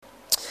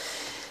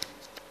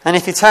And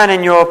if you turn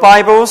in your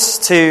Bibles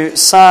to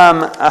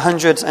Psalm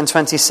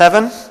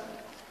 127,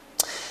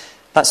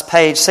 that's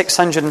page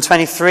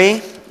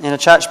 623 in a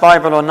church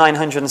Bible or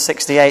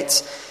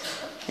 968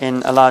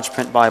 in a large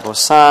print Bible.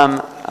 Psalm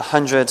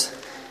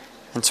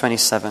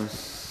 127.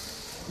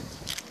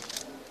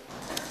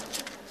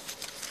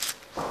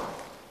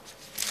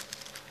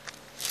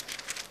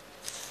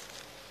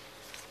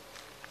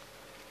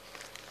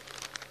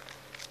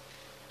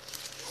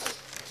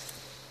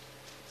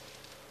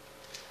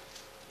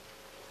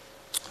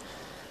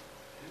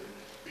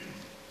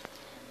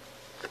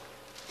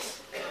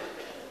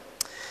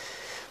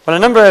 Well, a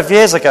number of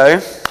years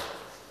ago,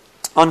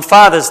 on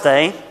Father's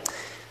Day,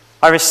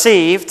 I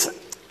received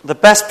the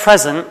best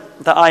present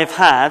that I've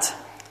had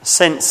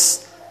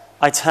since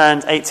I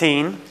turned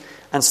 18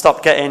 and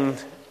stopped getting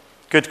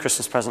good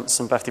Christmas presents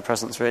and birthday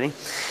presents, really.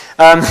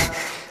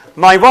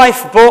 My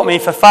wife bought me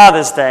for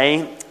Father's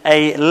Day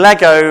a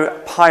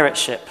Lego pirate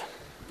ship,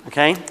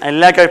 okay? A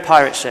Lego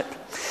pirate ship.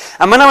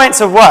 And when I went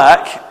to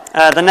work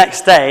the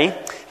next day,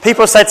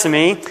 people said to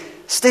me,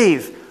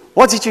 "Steve,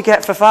 what did you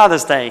get for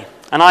Father's Day?"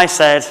 And I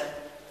said,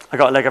 "I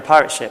got a Lego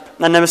pirate ship."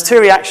 And there was two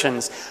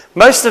reactions.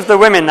 Most of the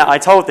women that I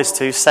told this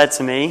to said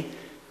to me,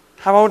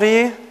 "How old are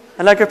you?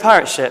 A Lego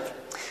pirate ship."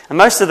 And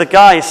most of the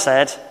guys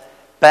said,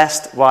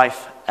 "Best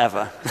wife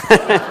ever."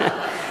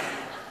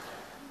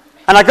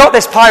 And I got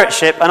this pirate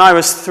ship and I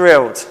was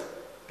thrilled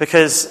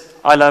because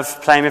I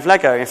love playing with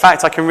Lego. In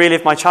fact, I can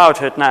relive my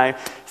childhood now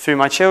through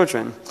my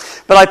children.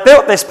 But I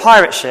built this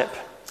pirate ship,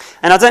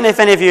 and I don't know if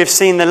any of you have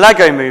seen the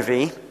Lego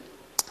movie,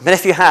 but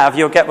if you have,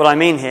 you'll get what I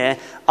mean here.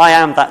 I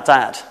am that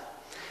dad.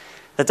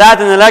 The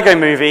dad in the Lego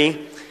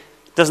movie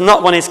does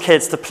not want his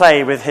kids to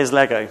play with his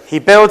Lego. He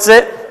builds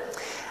it,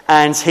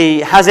 and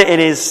he has it in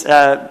his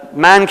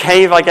man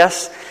cave, I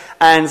guess.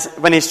 And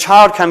when his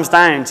child comes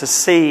down to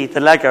see the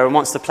Lego and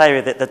wants to play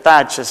with it, the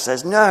dad just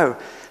says, "No."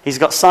 He's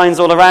got signs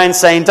all around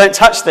saying, "Don't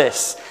touch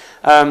this."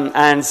 I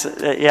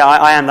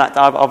am that.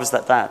 I was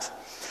that dad.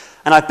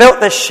 And I built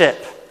this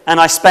ship, and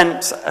I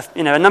spent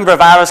a number of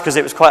hours, because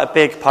it was quite a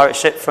big pirate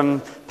ship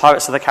from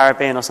Pirates of the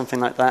Caribbean or something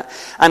like that.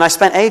 And I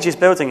spent ages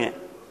building it.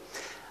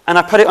 And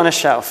I put it on a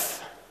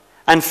shelf.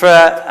 And for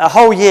a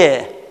whole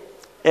year,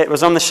 it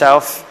was on the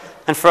shelf.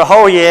 And for a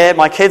whole year,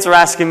 my kids were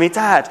asking me,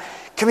 "Dad,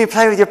 can we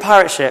play with your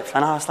pirate ship?"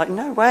 And I was like,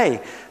 "No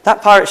way.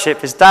 That pirate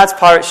ship is Dad's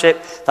pirate ship.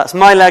 That's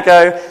my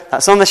Lego.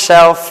 That's on the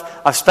shelf.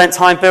 I've spent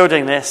time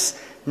building this.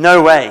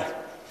 No way."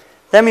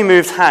 Then we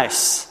moved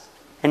house,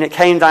 and it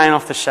came down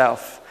off the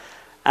shelf.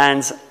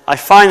 And I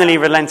finally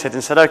relented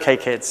and said, "Okay,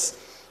 kids,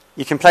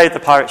 you can play with the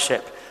pirate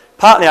ship."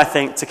 Partly, I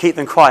think, to keep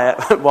them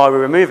quiet while we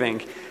were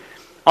moving.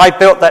 I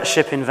built that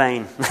ship in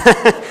vain.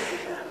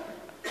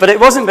 But it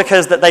wasn't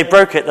because that they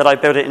broke it that I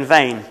built it in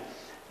vain.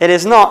 It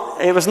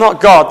was not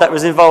God that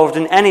was involved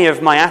in any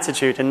of my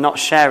attitude in not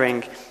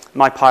sharing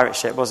my pirate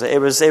ship, was it?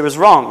 It was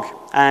wrong,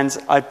 and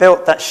I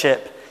built that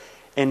ship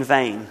in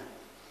vain.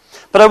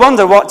 But I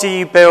wonder, what do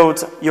you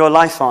build your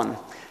life on?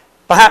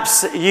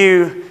 Perhaps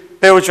you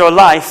build your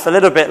life a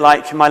little bit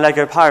like my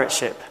Lego pirate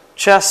ship,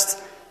 just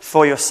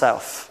for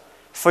yourself,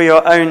 for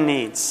your own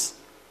needs.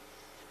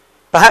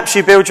 Perhaps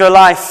you build your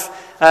life,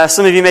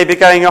 some of you may be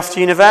going off to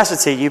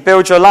university, you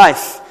build your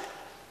life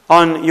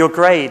on your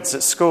grades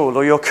at school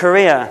or your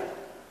career.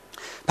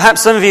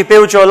 Perhaps some of you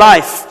build your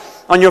life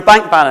on your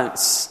bank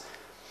balance.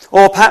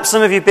 Or perhaps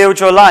some of you build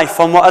your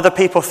life on what other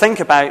people think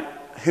about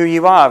who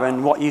you are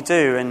and what you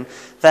do and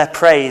their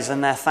praise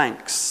and their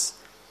thanks.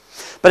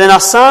 But in our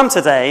psalm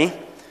today,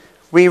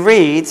 we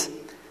read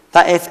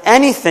that if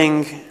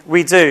anything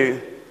we do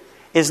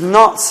is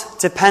not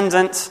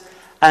dependent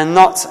and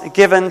not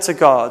given to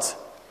God,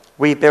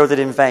 we build it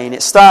in vain.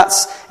 It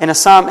starts in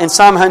Psalm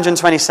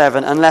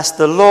 127, "Unless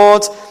the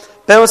Lord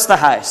builds the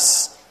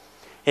house,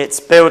 its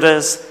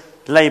builders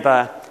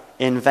labor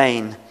in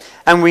vain."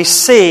 And we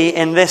see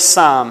in this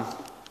psalm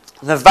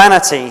the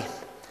vanity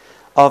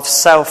of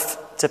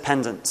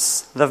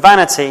self-dependence. The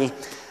vanity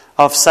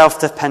of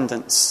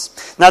self-dependence.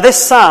 Now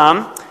this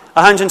psalm,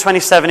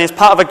 127, is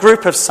part of a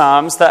group of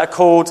psalms that are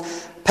called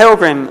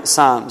pilgrim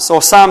psalms,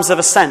 or psalms of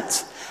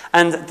ascent.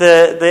 And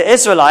the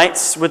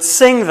Israelites would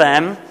sing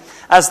them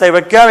as they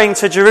were going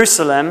to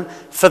Jerusalem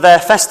for their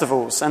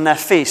festivals and their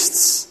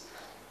feasts.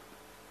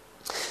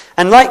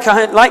 And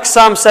like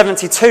Psalm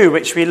 72,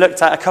 which we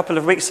looked at a couple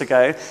of weeks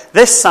ago,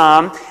 this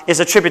psalm is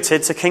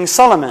attributed to King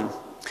Solomon.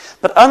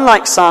 But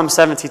unlike Psalm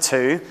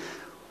 72,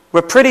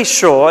 we're pretty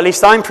sure, at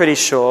least I'm pretty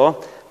sure,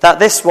 that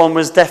this one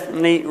was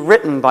definitely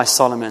written by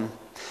Solomon,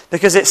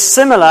 because it's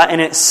similar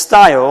in its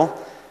style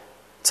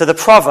to the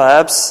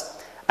Proverbs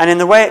and in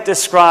the way it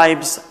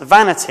describes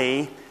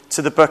vanity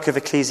to the book of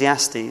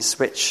Ecclesiastes,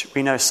 which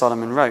we know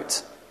Solomon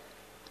wrote.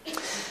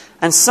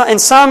 And so in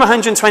Psalm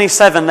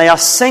 127, they are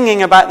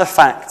singing about the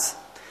fact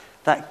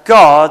that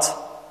God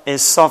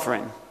is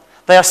sovereign.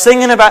 They are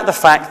singing about the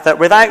fact that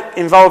without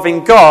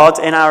involving God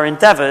in our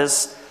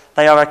endeavours,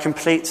 they are a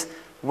complete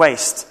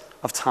waste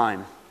of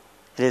time.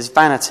 It is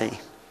vanity.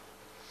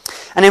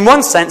 And in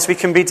one sense, we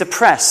can be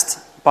depressed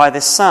by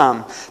this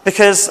psalm,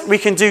 because we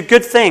can do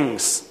good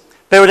things,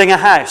 building a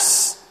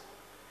house,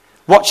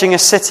 watching a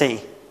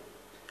city,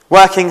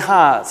 working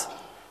hard.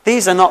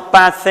 These are not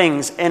bad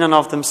things in and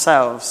of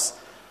themselves.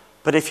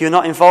 But if you're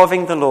not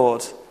involving the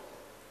Lord,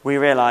 we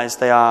realize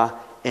they are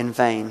in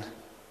vain.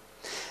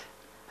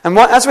 And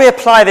as we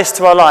apply this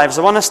to our lives,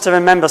 I want us to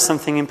remember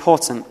something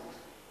important.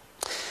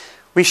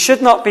 We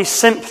should not be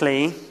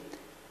simply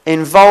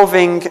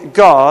involving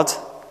God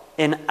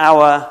in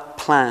our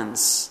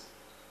plans.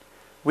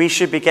 We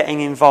should be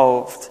getting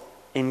involved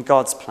in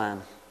God's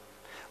plan.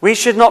 We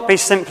should not be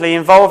simply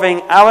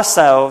involving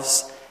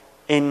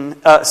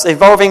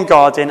involving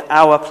God in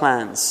our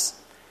plans.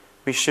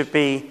 We should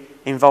be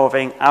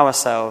involving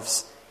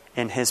ourselves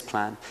in his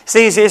plan. It's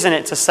easy, isn't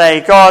it, to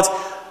say, God,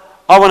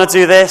 I want to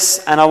do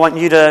this and I want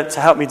you to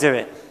help me do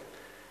it.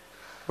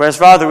 Whereas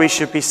rather we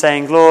should be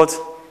saying, Lord,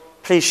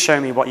 please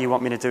show me what you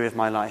want me to do with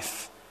my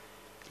life.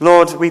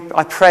 Lord,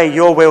 I pray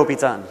your will be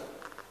done.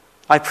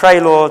 I pray,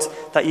 Lord,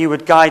 that you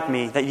would guide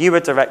me, that you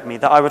would direct me,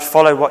 that I would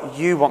follow what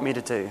you want me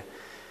to do,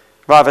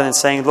 rather than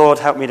saying, Lord,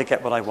 help me to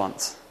get what I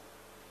want.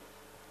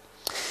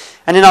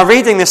 And in our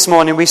reading this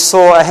morning, we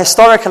saw a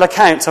historical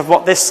account of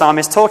what this psalm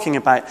is talking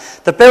about.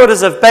 The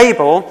builders of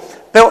Babel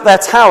built their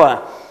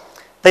tower.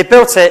 They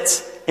built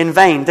it in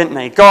vain, didn't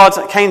they?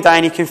 God came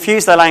down, he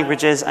confused their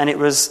languages, and it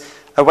was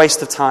a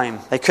waste of time.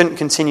 They couldn't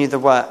continue the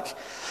work.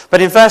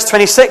 But in verse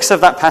 26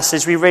 of that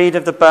passage, we read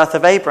of the birth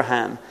of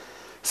Abraham,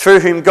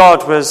 through whom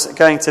God was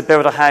going to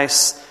build a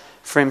house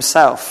for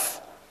himself.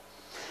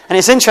 And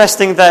it's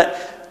interesting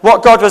that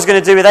what God was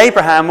going to do with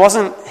Abraham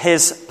wasn't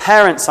his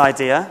parents'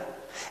 idea.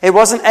 It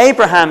wasn't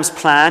Abraham's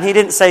plan. He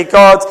didn't say,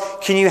 God,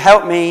 can you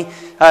help me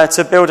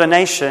to build a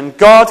nation?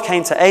 God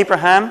came to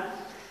Abraham,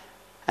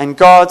 and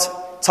God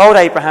told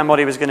Abraham what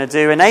he was going to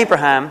do, and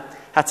Abraham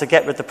had to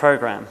get with the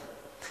program.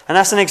 And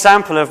that's an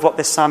example of what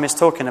this psalm is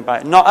talking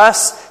about. Not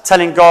us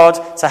telling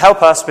God to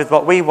help us with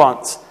what we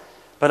want,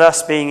 but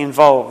us being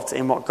involved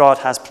in what God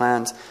has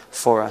planned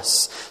for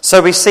us.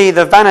 So we see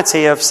the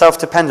vanity of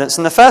self-dependence.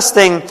 And the first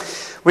thing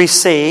we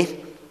see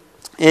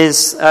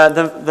is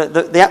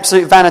the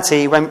absolute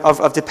vanity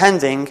of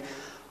depending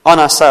on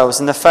ourselves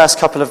in the first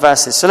couple of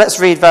verses. So let's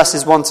read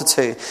verses 1 to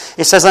 2.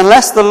 It says,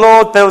 unless the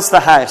Lord builds the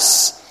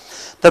house,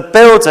 the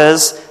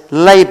builders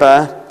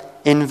labor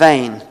in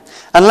vain.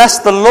 Unless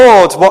the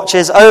Lord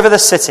watches over the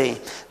city,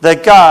 the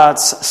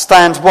guards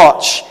stand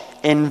watch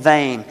in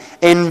vain.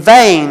 In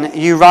vain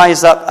you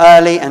rise up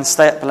early and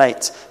stay up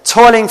late,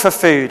 toiling for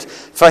food,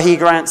 for he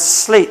grants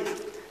sleep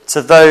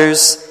to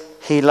those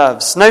he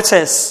loves.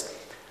 Notice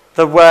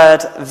the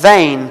word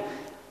vain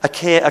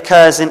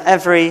occurs in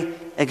every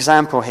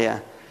example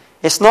here.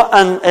 It's not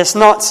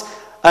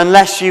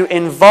unless you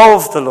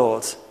involve the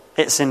Lord,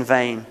 it's in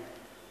vain.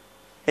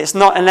 It's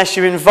not unless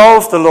you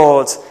involve the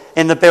Lord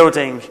in the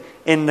building,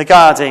 in the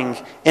guarding,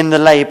 in the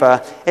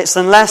labour. It's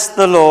unless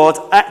the Lord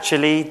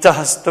actually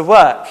does the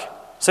work.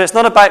 So it's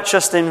not about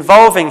just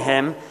involving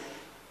him.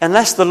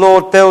 Unless the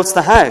Lord builds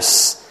the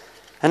house,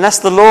 unless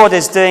the Lord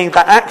is doing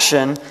that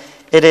action,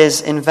 it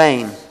is in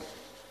vain.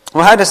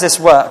 Well, how does this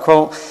work?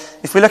 Well,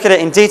 if we look at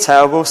it in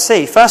detail, we'll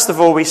see. First of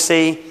all, we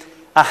see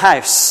a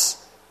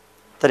house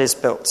that is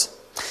built.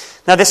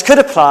 Now, this could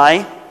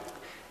apply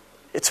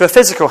to a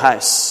physical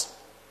house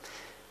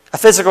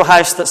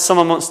that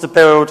someone wants to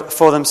build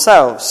for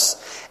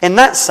themselves. In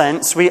that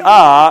sense, we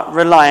are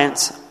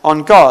reliant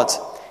on God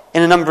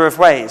in a number of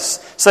ways.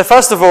 So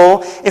first of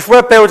all, if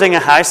we're building a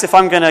house, if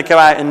I'm going to go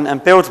out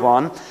and build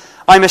one,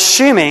 I'm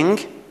assuming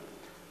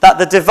that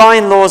the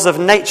divine laws of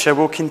nature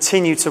will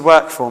continue to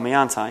work for me,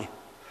 aren't I?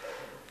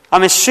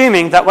 I'm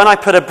assuming that when I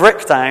put a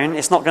brick down,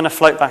 it's not going to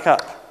float back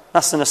up.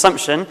 That's an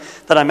assumption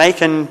that I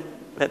make, and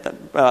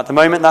at the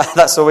moment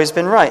that's always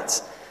been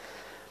right.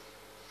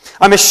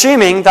 I'm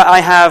assuming that I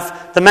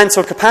have the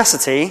mental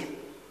capacity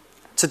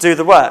to do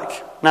the work.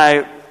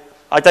 Now,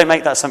 I don't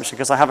make that assumption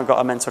because I haven't got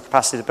a mental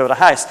capacity to build a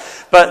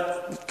house.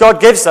 But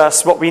God gives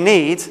us what we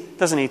need,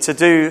 doesn't he, to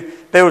do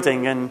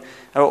building,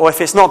 or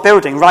if it's not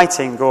building,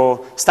 writing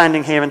or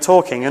standing here and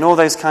talking and all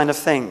those kind of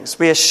things.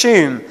 We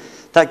assume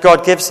that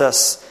God gives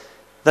us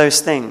those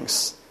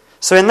things.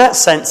 So in that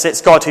sense,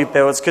 it's God who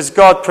builds because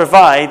God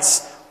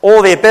provides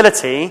all the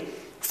ability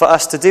for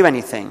us to do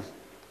anything.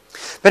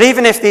 But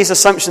even if these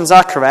assumptions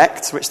are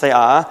correct, which they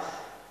are,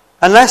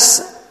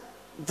 unless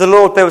the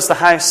Lord builds the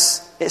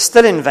house, it's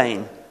still in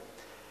vain.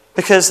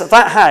 Because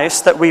that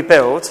house that we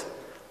build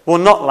will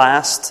not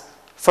last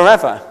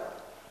forever.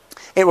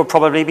 It will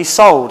probably be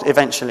sold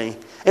eventually.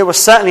 It will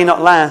certainly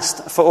not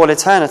last for all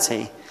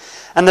eternity.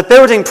 And the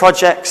building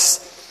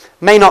projects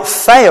may not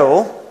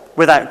fail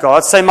without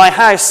God. So my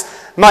house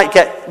might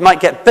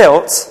get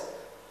built.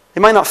 It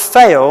might not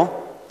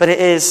fail, but it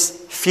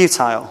is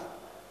futile.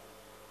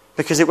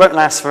 Because it won't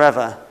last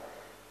forever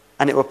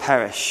and it will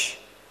perish.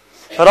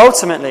 But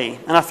ultimately,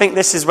 and I think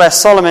this is where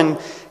Solomon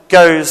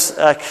goes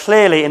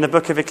clearly in the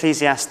book of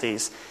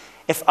Ecclesiastes,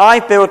 if I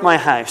build my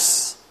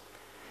house,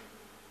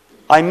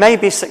 I may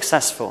be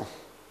successful.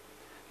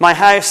 My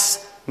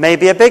house may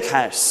be a big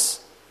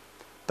house,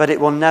 but it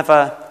will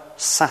never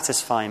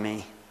satisfy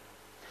me.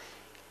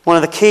 One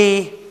of the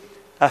key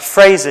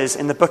phrases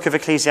in the book of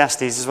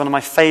Ecclesiastes is one of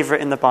my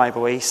favourite in the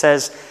Bible. He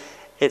says,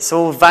 it's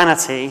all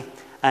vanity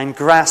and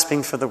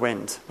grasping for the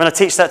wind. When I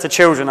teach that to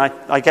children,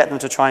 I get them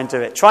to try and do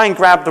it. Try and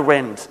grab the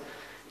wind.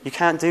 You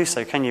can't do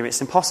so, can you?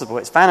 It's impossible.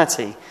 It's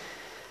vanity.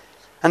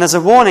 And there's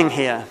a warning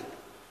here,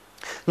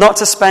 not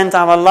to spend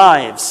our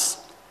lives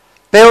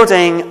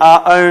building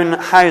our own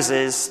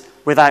houses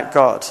without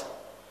God.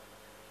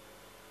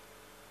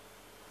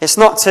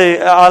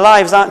 Our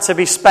lives aren't to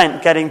be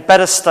spent getting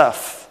better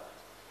stuff,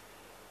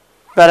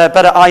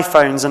 better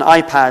iPhones and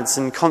iPads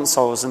and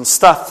consoles and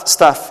stuff.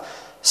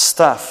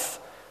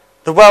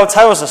 The world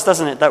tells us,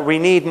 doesn't it, that we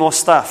need more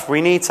stuff.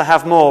 We need to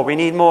have more. We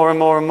need more and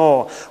more and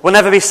more. We'll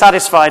never be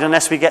satisfied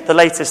unless we get the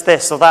latest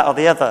this or that or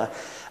the other.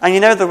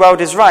 And the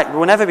world is right.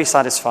 We'll never be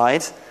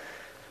satisfied.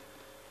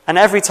 And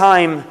every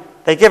time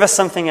they give us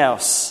something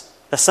else,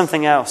 there's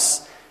something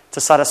else to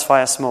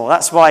satisfy us more.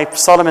 That's why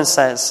Solomon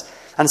says,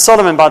 and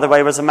Solomon, by the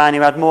way, was a man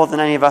who had more than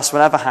any of us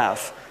will ever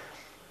have.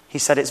 He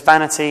said it's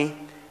vanity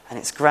and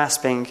it's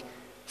grasping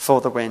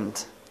for the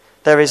wind.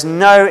 There is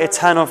no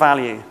eternal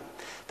value.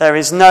 There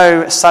is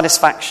no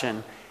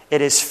satisfaction.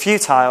 It is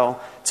futile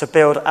to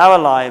build our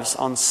lives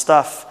on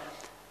stuff,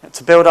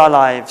 to build our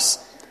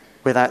lives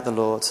without the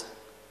Lord.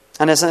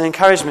 And as an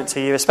encouragement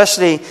to you,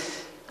 especially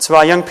to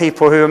our young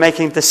people who are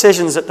making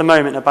decisions at the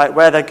moment about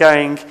where they're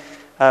going,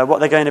 what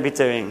they're going to be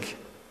doing,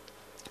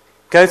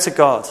 go to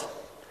God.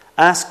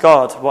 Ask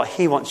God what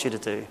he wants you to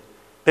do.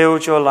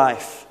 Build your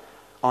life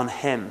on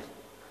him.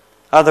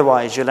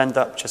 Otherwise, you'll end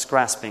up just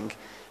grasping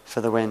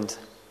for the wind.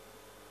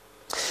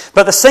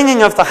 But the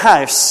singing of the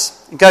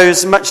house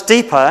goes much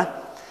deeper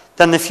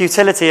than the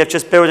futility of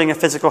just building a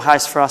physical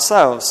house for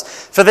ourselves.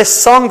 For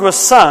this song was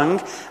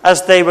sung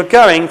as they were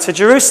going to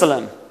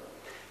Jerusalem.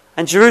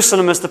 And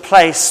Jerusalem was the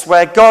place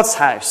where God's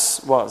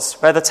house was,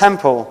 where the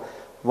temple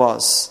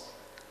was.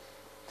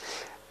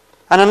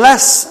 And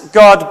unless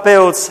God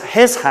builds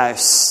his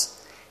house,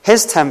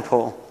 his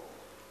temple,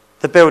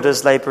 the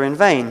builders labour in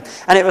vain.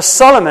 And it was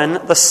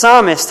Solomon, the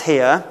psalmist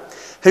here,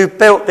 who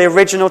built the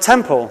original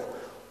temple.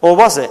 Or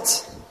was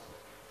it?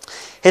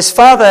 His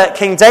father,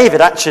 King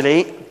David,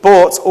 actually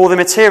bought all the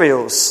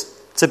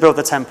materials to build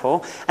the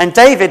temple, and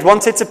David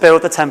wanted to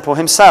build the temple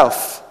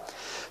himself.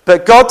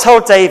 But God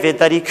told David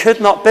that he could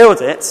not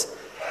build it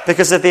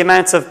because of the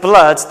amount of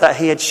blood that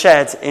he had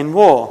shed in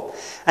war.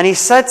 And he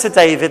said to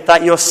David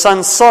that your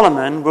son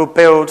Solomon will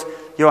build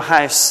your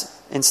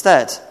house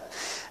instead.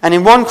 And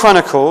in 1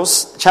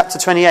 Chronicles, chapter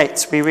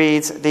 28, we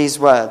read these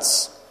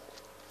words.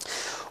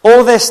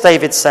 All this,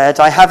 David said,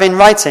 I have in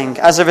writing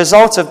as a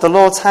result of the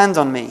Lord's hand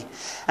on me,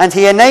 and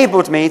he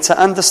enabled me to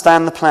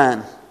understand the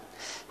plan.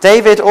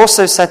 David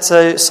also said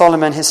to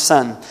Solomon his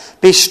son,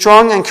 be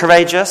strong and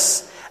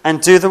courageous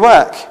and do the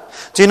work.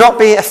 Do not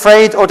be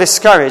afraid or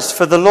discouraged,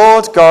 for the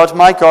Lord God,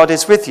 my God,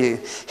 is with you.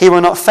 He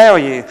will not fail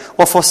you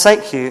or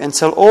forsake you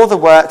until all the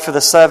work for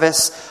the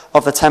service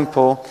of the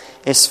temple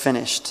is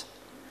finished.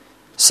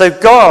 So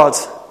God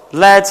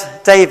led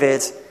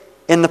David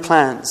in the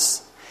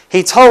plans.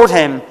 He told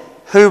him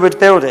who would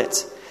build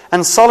it.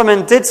 And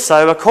Solomon did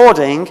so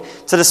according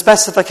to the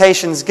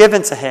specifications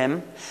given to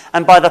him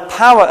and by the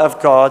power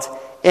of God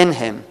in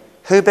him.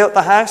 Who built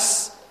the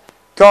house?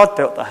 God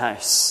built the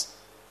house.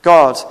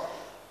 God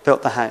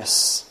built the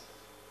house.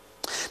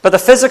 But the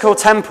physical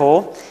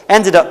temple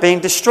ended up being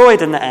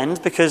destroyed in the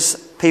end because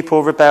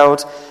people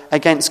rebelled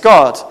against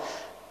God.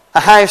 A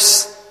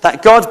house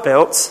that God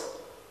built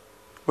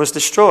was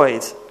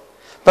destroyed.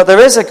 But there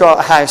is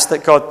a house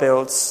that God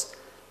builds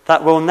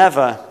that will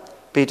never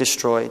be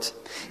destroyed.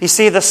 You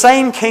see, the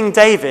same King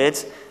David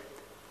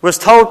was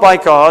told by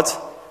God,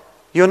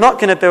 you're not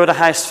going to build a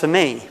house for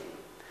me.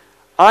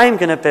 I'm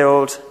going to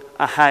build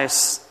a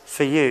house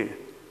for you.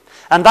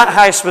 And that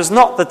house was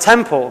not the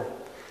temple.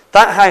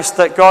 That house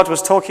that God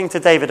was talking to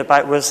David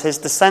about was his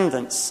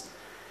descendants.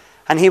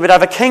 And he would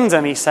have a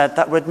kingdom, he said,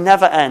 that would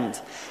never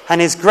end. And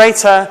his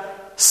greater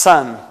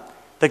son,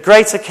 the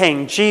greater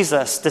king,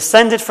 Jesus,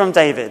 descended from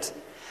David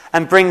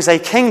and brings a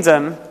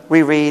kingdom,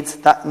 we read,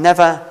 that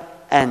never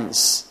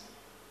ends.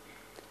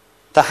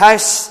 The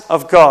house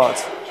of God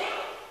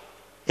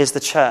is the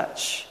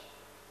church.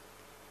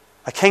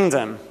 A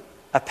kingdom,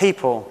 a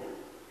people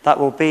that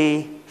will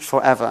be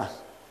forever.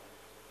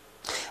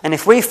 And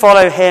if we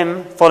follow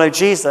him, follow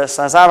Jesus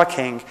as our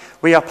king,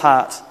 we are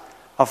part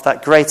of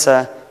that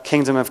greater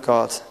kingdom of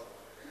God.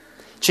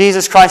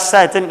 Jesus Christ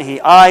said, didn't he,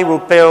 I will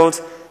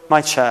build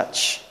my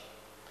church.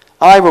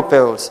 I will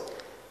build.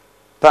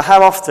 But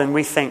how often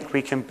we think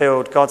we can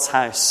build God's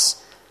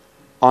house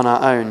on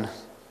our own.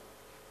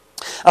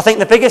 I think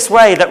the biggest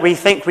way that we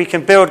think we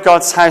can build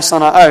God's house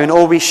on our own,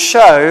 or we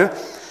show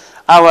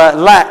our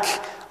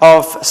lack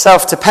of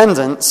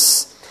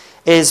self-dependence,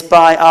 is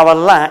by our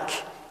lack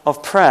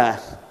of prayer.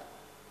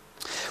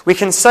 We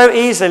can so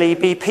easily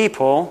be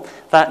people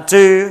that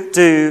do.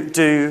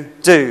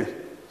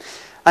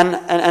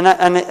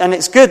 And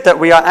it's good that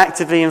we are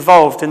actively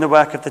involved in the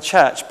work of the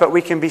church, but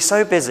we can be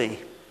so busy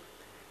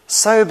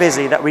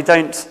that we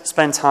don't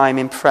spend time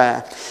in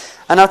prayer.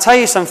 And I'll tell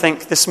you something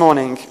this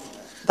morning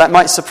that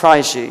might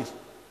surprise you.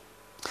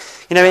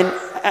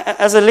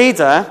 As a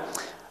leader,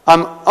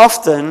 I'm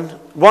often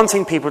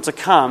wanting people to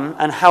come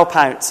and help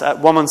out at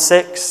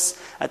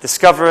 116, at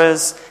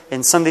Discoverers,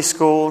 in Sunday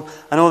school,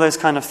 and all those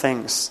kind of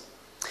things.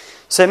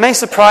 So it may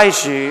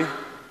surprise you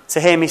to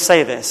hear me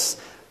say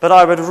this, but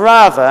I would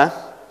rather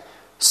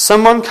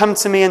someone come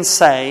to me and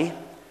say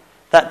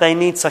that they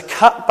need to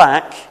cut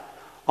back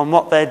on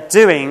what they're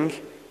doing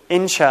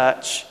in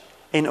church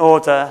in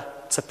order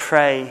to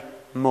pray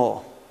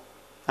more.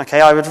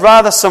 Okay, I would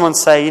rather someone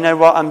say, you know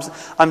what,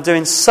 I'm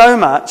doing so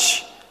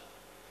much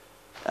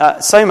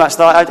that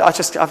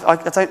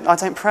I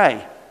don't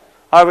pray.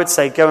 I would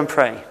say, go and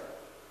pray.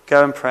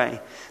 Go and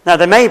pray. Now,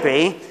 there may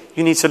be,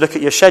 you need to look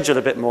at your schedule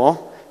a bit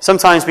more.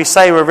 Sometimes we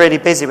say we're really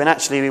busy when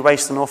actually we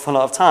waste an awful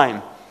lot of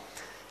time.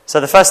 So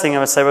the first thing I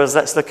would say was,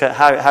 let's look at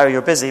how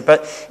you're busy.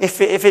 But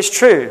if it's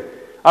true,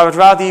 I would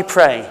rather you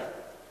pray.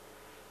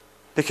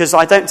 Because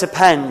I don't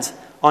depend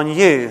on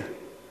you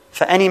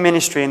for any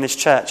ministry in this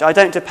church. I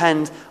don't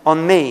depend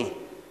on me.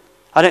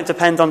 I don't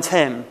depend on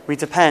Tim. We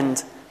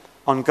depend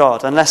on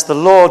God. Unless the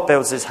Lord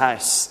builds his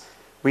house,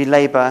 we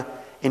labour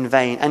in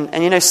vain.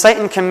 And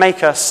Satan can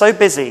make us so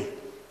busy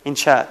in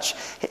church.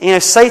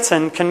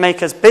 Satan can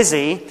make us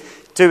busy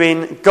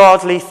doing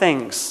godly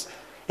things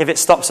if it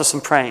stops us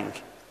from praying.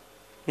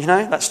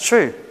 That's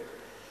true.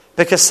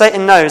 Because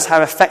Satan knows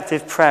how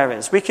effective prayer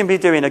is. We can be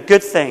doing a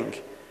good thing,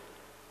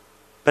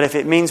 but if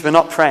it means we're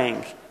not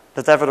praying,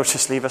 the devil will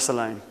just leave us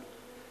alone.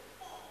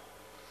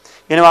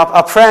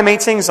 Our prayer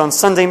meetings on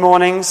Sunday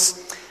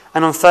mornings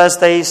and on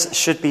Thursdays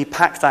should be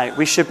packed out.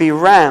 We should be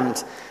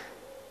rammed.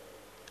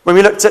 When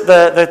we looked at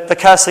the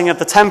cursing of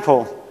the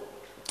temple,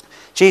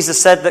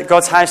 Jesus said that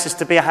God's house is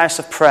to be a house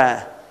of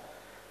prayer.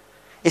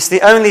 It's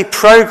the only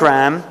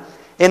program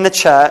in the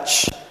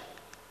church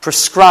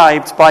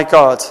prescribed by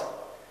God,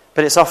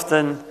 but it's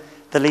often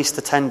the least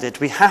attended.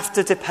 We have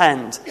to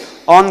depend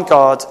on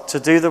God to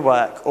do the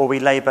work, or we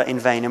labour in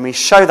vain, and we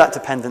show that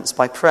dependence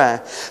by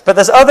prayer. But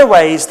there's other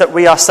ways that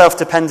we are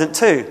self-dependent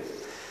too.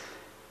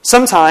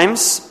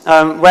 Sometimes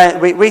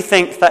we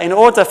think that in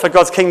order for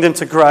God's kingdom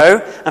to grow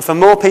and for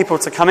more people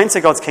to come into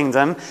God's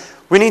kingdom,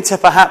 we need to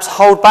perhaps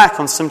hold back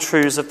on some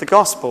truths of the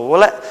gospel.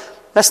 Well,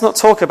 let's not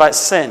talk about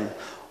sin.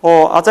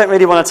 Or I don't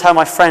really want to tell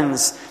my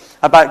friends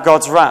about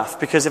God's wrath,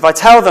 because if I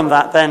tell them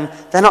that, then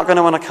they're not going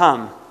to want to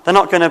come. They're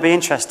not going to be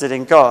interested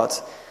in God.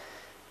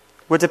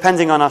 We're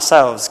depending on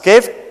ourselves.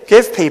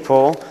 Give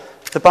people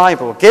the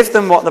Bible. Give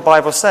them what the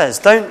Bible says.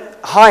 Don't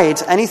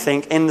hide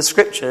anything in the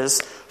scriptures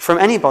from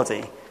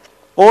anybody.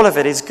 All of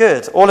it is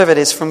good. All of it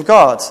is from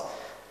God.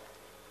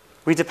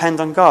 We depend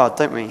on God,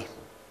 don't we?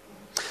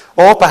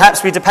 Or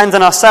perhaps we depend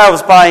on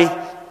ourselves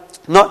by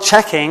not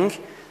checking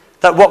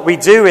that what we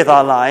do with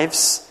our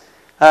lives,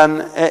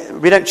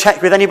 we don't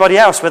check with anybody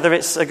else whether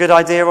it's a good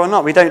idea or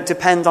not. We don't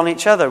depend on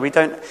each other. We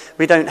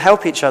don't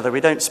help each other.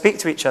 We don't speak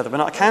to each other. We're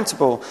not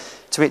accountable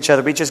to each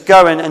other. We just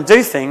go and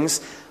do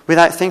things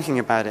without thinking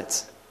about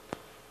it.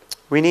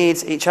 We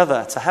need each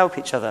other to help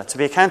each other, to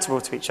be accountable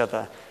to each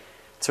other,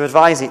 to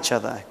advise each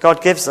other.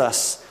 God gives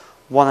us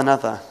one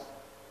another.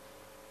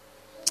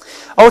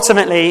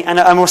 Ultimately,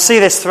 and we'll see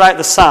this throughout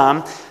the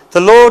psalm,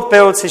 the Lord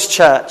builds his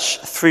church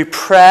through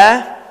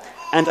prayer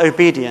and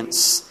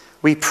obedience.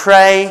 We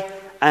pray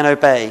and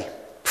obey.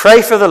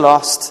 Pray for the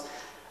lost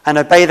and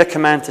obey the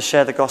command to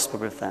share the gospel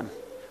with them.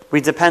 We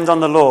depend on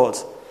the Lord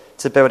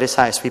to build his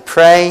house. We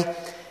pray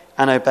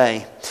and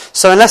obey.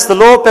 So unless the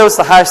Lord builds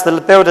the house, the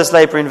builders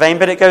labour in vain.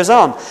 But it goes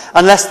on.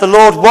 Unless the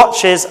Lord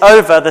watches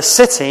over the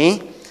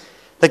city,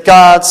 the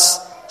guards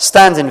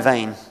stand in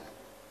vain.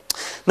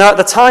 Now at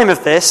the time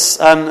of this,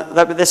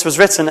 that this was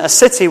written, a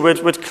city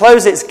would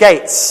close its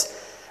gates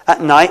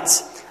at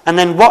night, and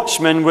then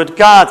watchmen would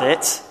guard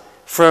it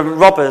from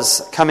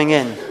robbers coming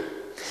in.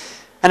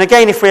 And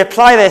again, if we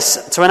apply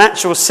this to an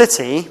actual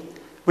city,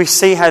 we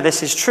see how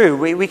this is true.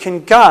 We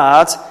can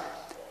guard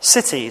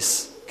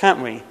cities, can't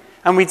we?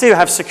 And we do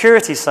have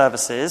security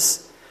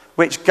services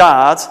which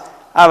guard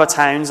our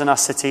towns and our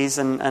cities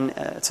and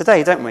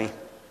today, don't we?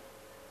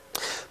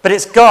 But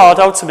it's God,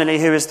 ultimately,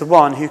 who is the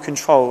one who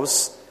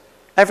controls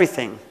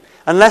everything.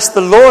 Unless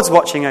the Lord's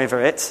watching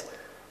over it,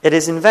 it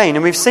is in vain.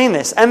 And we've seen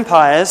this.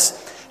 Empires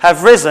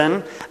have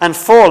risen and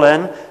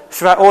fallen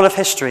throughout all of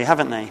history,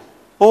 haven't they?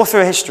 All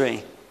through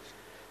history.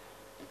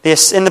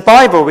 In the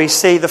Bible, we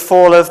see the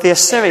fall of the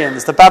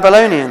Assyrians, the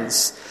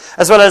Babylonians,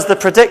 as well as the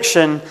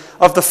prediction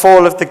of the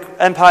fall of the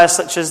empires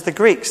such as the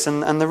Greeks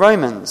and the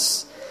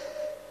Romans.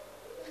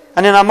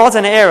 And in our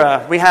modern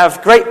era, we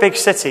have great big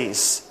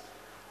cities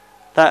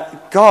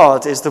that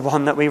God is the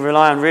one that we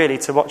rely on really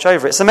to watch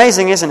over. It's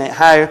amazing, isn't it,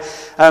 how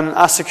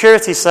our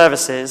security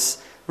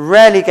services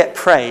rarely get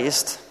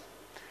praised,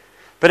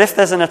 but if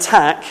there's an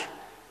attack,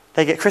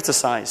 they get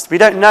criticised. We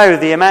don't know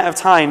the amount of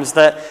times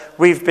that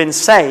we've been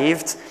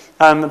saved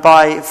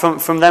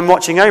from them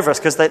watching over us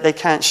because they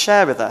can't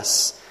share with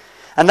us.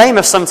 And they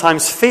must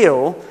sometimes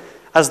feel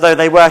as though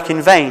they work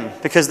in vain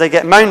because they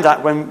get moaned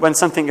at when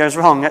something goes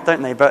wrong,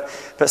 don't they? But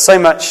so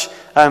much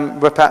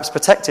we're perhaps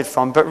protected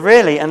from. But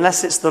really,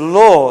 unless it's the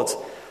Lord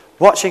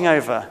watching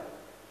over,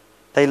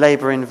 they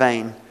labour in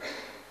vain.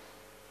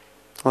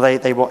 or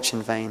they watch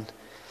in vain.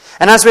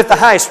 And as with the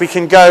house, we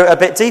can go a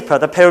bit deeper.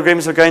 The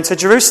pilgrims were going to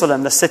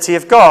Jerusalem, the city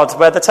of God,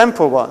 where the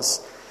temple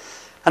was,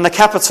 and the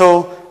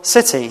capital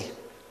city.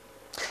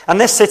 And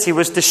this city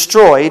was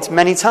destroyed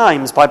many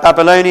times by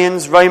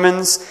Babylonians,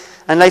 Romans,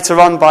 and later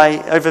on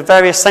over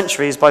various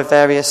centuries by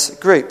various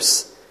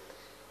groups.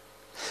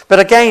 But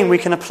again, we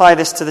can apply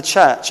this to the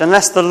church.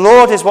 Unless the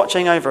Lord is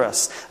watching over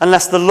us,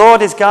 unless the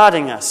Lord is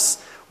guarding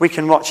us, we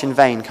can watch in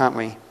vain, can't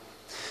we?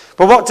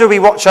 But what do we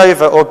watch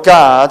over or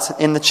guard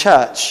in the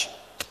church?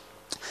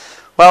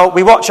 Well,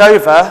 we watch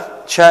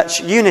over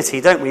church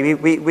unity, don't we?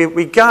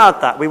 We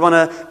guard that. We want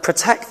to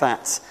protect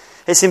that.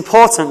 It's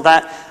important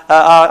that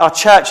our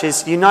church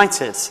is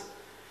united.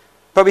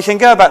 But we can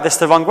go about this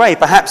the wrong way.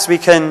 Perhaps we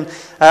can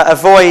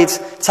avoid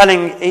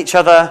telling each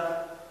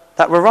other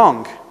that we're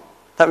wrong,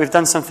 that we've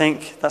done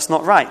something that's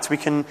not right. We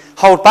can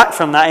hold back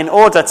from that in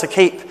order to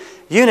keep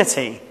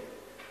unity.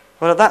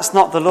 Well, that's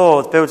not the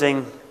Lord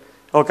building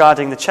or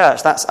guarding the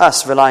church. That's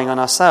us relying on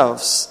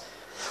ourselves.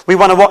 We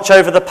want to watch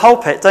over the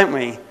pulpit, don't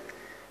we?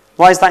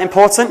 Why is that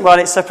important? Well,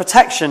 it's a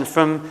protection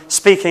from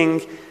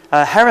speaking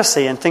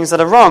heresy and things that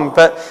are wrong.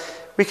 But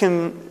we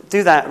can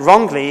do that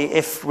wrongly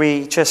if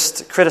we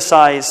just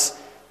criticize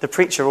the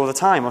preacher all the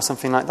time or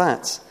something like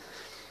that.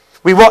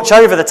 We watch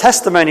over the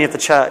testimony of the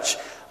church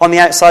on the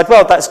outside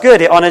world. That's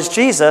good. It honors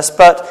Jesus.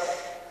 But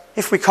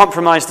if we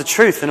compromise the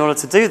truth in order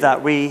to do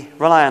that, we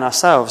rely on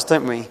ourselves,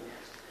 don't we?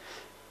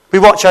 We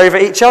watch over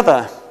each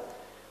other.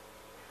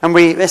 And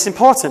it's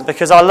important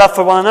because our love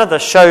for one another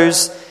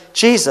shows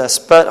Jesus,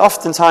 but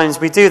oftentimes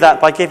we do that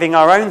by giving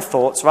our own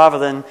thoughts rather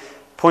than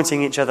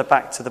pointing each other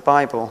back to the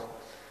Bible.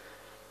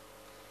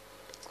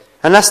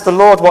 Unless the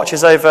Lord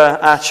watches over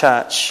our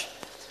church,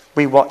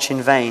 we watch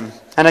in vain.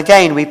 And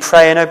again, we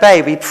pray and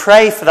obey. We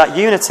pray for that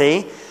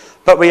unity,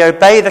 but we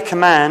obey the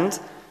command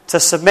to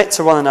submit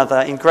to one another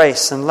in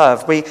grace and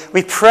love. We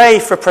pray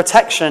for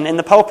protection in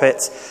the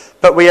pulpit,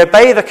 but we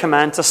obey the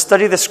command to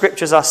study the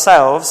scriptures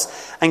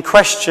ourselves and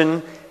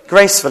question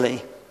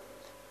gracefully.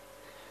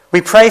 We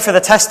pray for the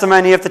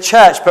testimony of the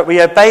church, but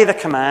we obey the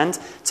command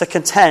to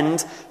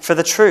contend for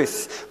the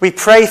truth. We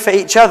pray for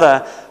each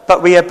other,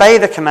 but we obey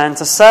the command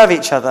to serve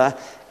each other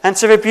and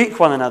to rebuke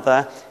one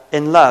another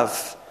in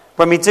love.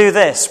 When we do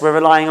this, we're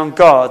relying on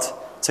God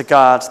to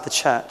guard the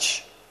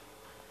church.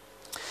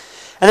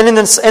 And then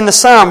in the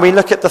psalm, we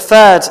look at the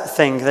third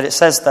thing that it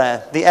says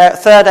there, the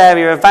third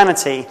area of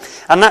vanity,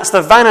 and that's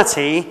the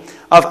vanity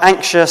of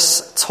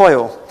anxious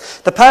toil.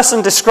 The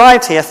person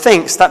described here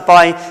thinks that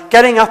by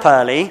getting up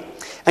early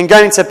and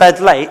going to bed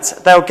late,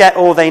 they'll get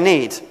all they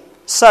need.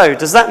 So,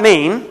 does that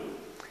mean,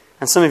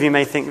 and some of you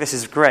may think this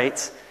is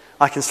great,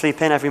 I can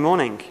sleep in every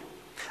morning.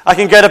 I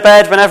can go to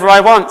bed whenever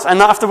I want and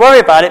not have to worry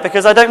about it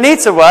because I don't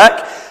need to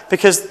work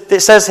because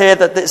it says here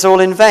that it's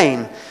all in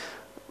vain.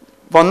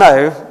 Well,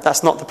 no,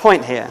 that's not the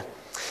point here.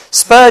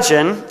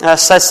 Spurgeon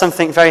says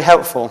something very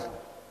helpful.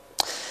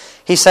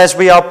 He says,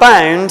 we are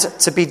bound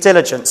to be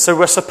diligent, so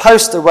we're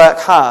supposed to work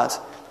hard.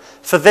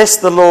 For this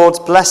the Lord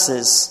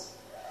blesses.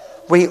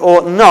 We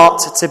ought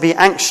not to be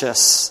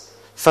anxious,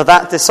 for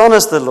that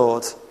dishonors the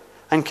Lord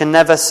and can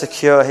never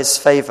secure his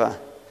favor.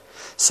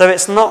 So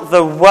it's not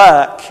the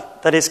work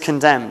that is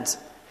condemned.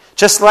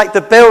 Just like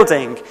the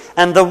building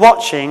and the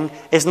watching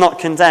is not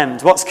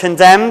condemned. What's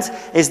condemned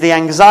is the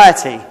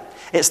anxiety.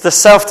 It's the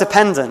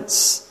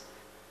self-dependence.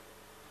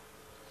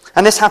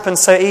 And this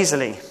happens so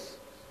easily.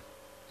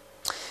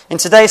 In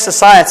today's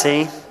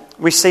society,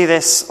 we see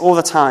this all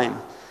the time.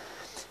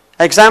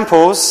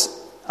 Examples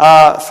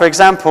are, for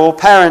example,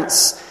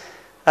 parents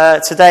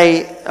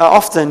today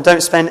often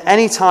don't spend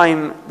any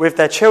time with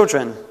their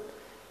children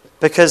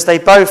because they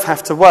both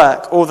have to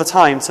work all the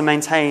time to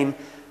maintain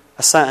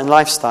a certain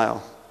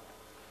lifestyle.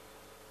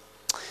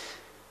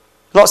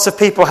 Lots of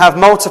people have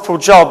multiple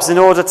jobs in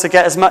order to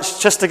get as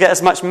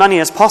much money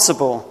as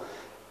possible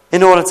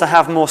in order to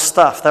have more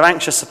stuff. They're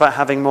anxious about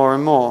having more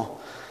and more.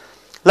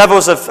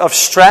 Levels of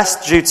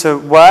stress due to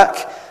work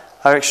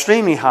are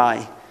extremely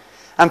high.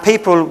 And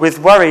people with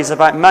worries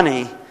about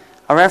money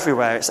are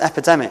everywhere. It's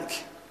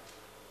epidemic.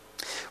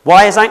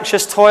 Why is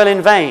anxious toil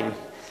in vain?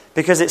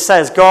 Because it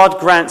says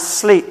God grants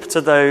sleep to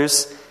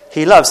those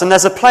he loves. And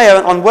there's a play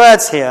on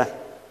words here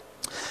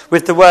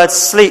with the words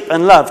sleep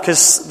and love,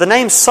 because the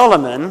name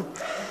Solomon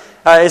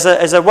is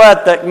a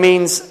word that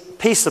means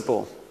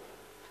peaceable.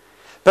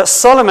 But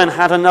Solomon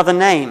had another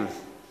name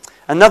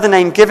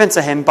given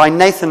to him by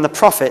Nathan the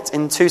prophet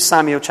in 2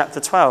 Samuel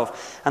chapter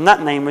 12, and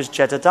that name was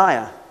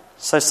Jedediah.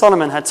 So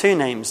Solomon had two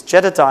names,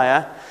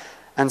 Jedediah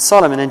and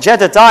Solomon. And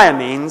Jedediah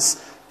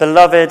means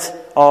beloved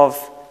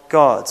of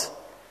God.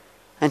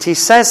 And he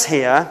says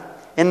here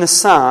in the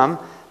psalm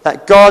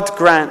that God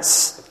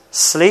grants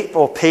sleep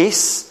or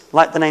peace,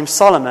 like the name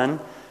Solomon,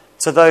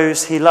 to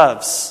those he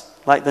loves,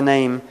 like the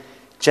name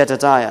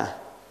Jedediah.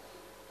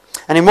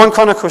 And in 1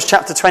 Chronicles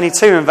chapter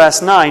 22 and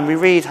verse 9, we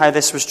read how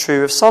this was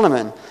true of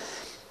Solomon.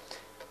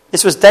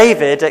 This was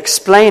David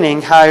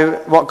explaining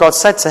what God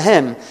said to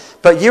him.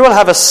 But you will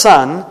have a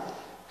son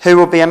who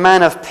will be a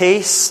man of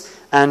peace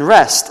and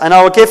rest. And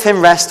I will give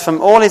him rest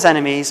from all his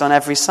enemies on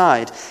every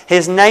side.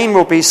 His name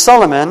will be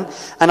Solomon,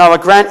 and I will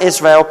grant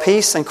Israel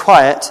peace and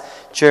quiet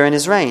during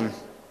his reign.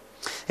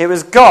 It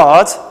was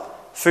God,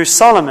 through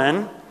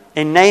Solomon,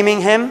 in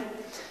naming him,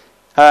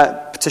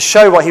 to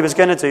show what he was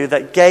going to do,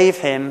 that gave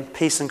him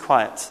peace and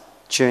quiet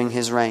during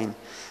his reign.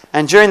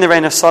 And during the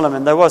reign of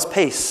Solomon, there was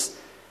peace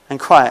and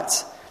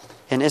quiet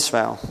in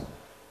Israel.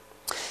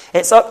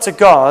 It's up to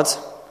God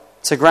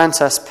to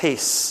grant us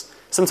peace.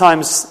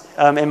 Sometimes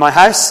in my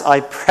house,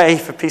 I pray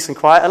for peace and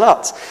quiet a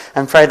lot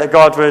and pray that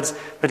God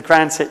would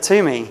grant it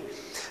to me.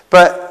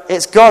 But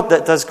it's God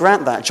that does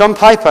grant that. John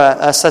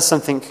Piper says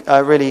something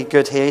really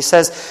good here. He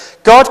says,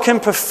 God can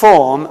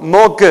perform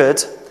more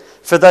good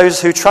for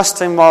those who trust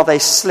him while they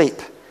sleep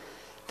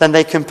than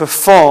they can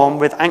perform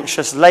with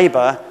anxious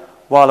labour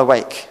while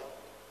awake.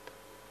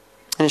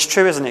 And it's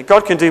true, isn't it?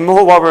 God can do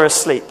more while we're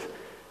asleep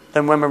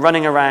than when we're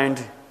running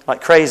around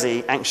like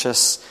crazy,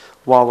 anxious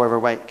while we're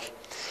awake.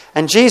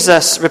 And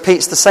Jesus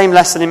repeats the same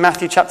lesson in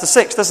Matthew chapter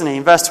 6, doesn't he?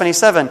 In verse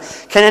 27.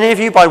 Can any of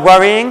you, by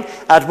worrying,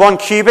 add 1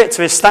 cubit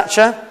to his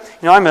stature?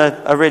 You know, I'm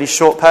a really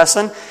short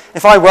person.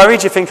 If I worry,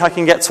 do you think I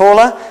can get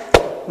taller?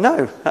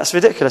 No, that's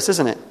ridiculous,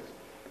 isn't it?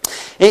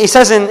 He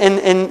says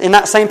in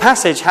that same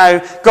passage how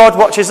God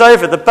watches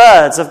over the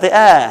birds of the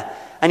air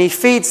and he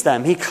feeds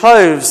them. He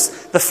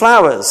clothes the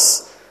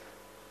flowers.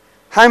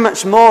 How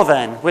much more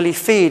then will he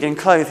feed and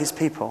clothe his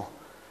people?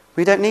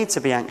 We don't need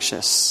to be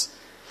anxious.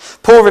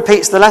 Paul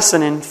repeats the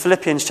lesson in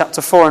Philippians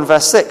chapter 4 and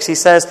verse 6. He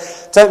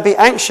says, don't be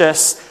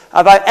anxious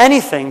about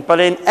anything, but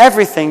in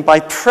everything by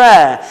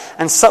prayer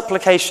and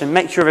supplication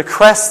make your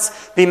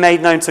requests be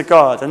made known to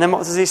God. And then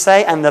what does he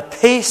say? And the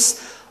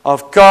peace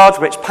of God,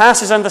 which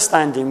passes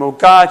understanding, will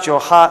guard your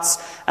hearts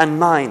and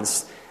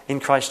minds in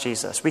Christ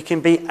Jesus. We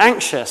can be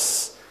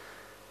anxious,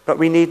 but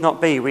we need not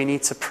be. We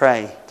need to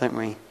pray, don't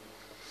we?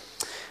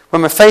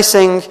 When we're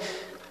facing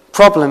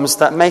problems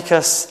that make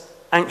us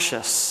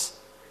anxious,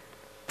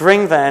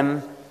 bring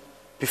them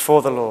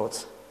before the Lord.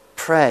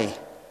 Pray.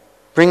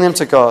 Bring them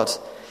to God.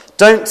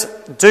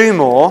 Don't do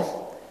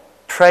more.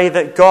 Pray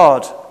that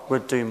God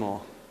would do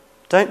more.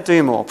 Don't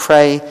do more.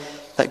 Pray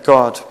that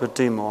God would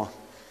do more.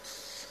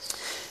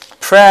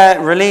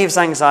 Prayer relieves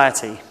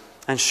anxiety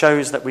and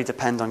shows that we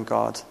depend on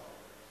God.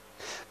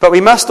 But we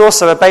must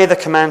also obey the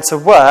command to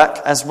work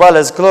as well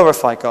as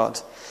glorify God.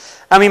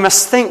 And we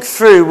must think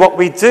through what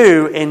we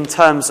do in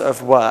terms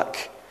of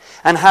work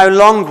and how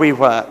long we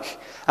work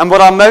and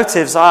what our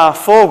motives are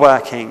for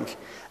working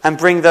and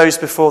bring those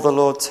before the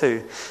Lord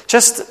too.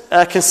 Just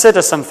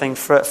consider something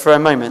for a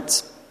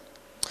moment.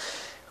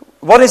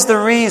 What is the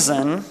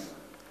reason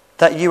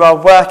that you are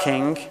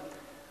working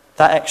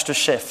that extra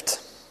shift?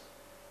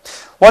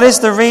 What is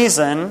the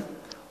reason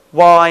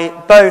why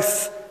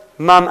both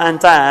mum and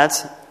dad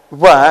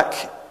work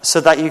so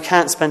that you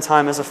can't spend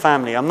time as a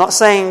family? I'm not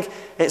saying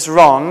it's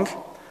wrong.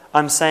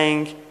 I'm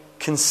saying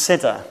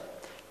consider.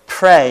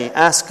 Pray.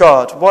 Ask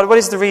God. What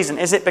is the reason?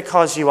 Is it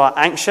because you are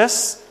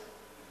anxious?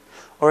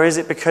 Or is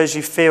it because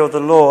you feel the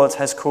Lord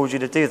has called you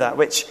to do that?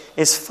 Which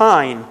is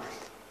fine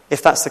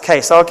if that's the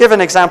case. I'll give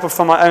an example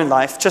from my own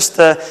life.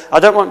 I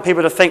don't want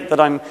people to think that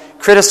I'm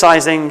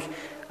criticizing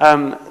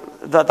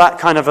that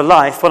kind of a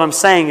life. What I'm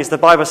saying is the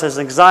Bible says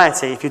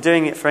anxiety. If you're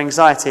doing it for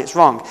anxiety, it's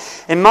wrong.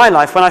 In my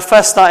life, when I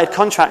first started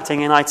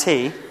contracting in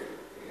IT,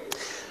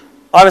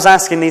 I was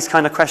asking these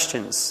kind of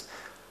questions.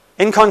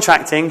 In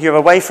contracting, you're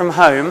away from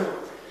home,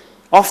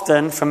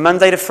 often from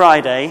Monday to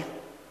Friday,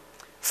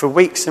 for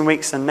weeks and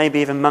weeks and maybe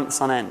even months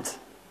on end.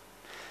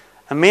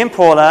 And me and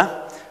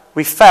Paula,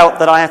 we felt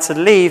that I had to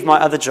leave my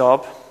other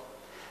job,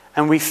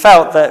 and we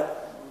felt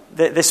that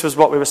this was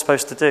what we were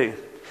supposed to do.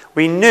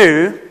 We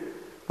knew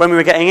when we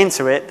were getting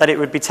into it that it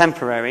would be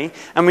temporary,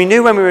 and we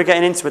knew when we were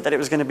getting into it that it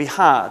was going to be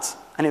hard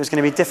and it was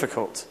going to be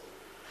difficult.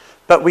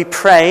 But we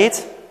prayed,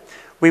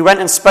 we went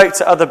and spoke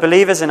to other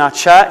believers in our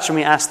church and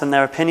we asked them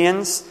their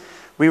opinions.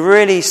 We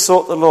really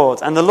sought the Lord,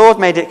 and the Lord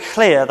made it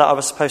clear that I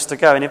was supposed to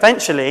go. And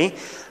eventually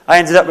I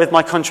ended up with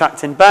my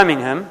contract in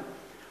Birmingham,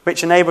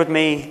 which enabled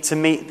me to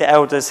meet the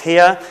elders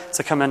here,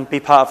 to come and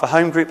be part of a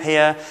home group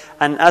here.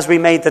 And as we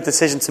made the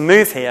decision to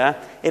move here,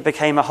 it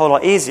became a whole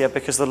lot easier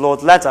because the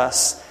Lord led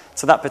us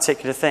to that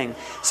particular thing.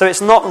 So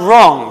it's not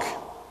wrong,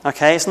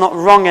 okay? It's not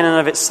wrong in and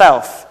of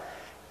itself,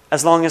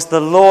 as long as the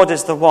Lord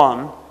is the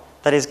one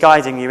that is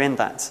guiding you in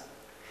that.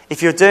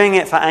 If you're doing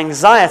it for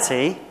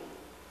anxiety,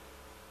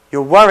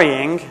 you're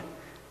worrying,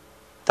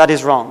 that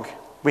is wrong.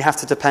 We have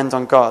to depend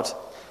on God.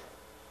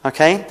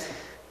 Okay?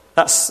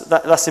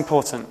 That's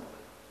important.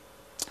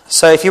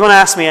 So if you want to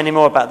ask me any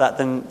more about that,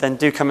 then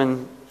do come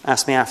and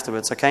ask me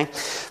afterwards, okay?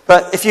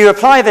 But if you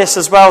apply this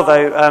as well,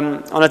 though,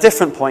 on a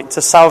different point,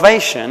 to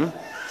salvation,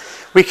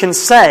 we can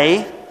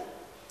say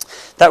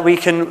that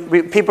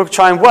people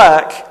try and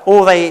work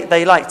all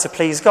they like to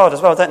please God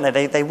as well, don't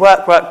they? They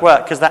work,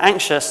 because they're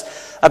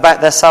anxious about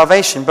their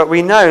salvation. But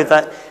we know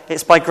that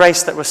it's by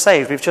grace that we're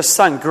saved. We've just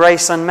sung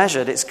grace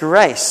unmeasured. It's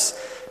grace,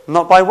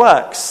 not by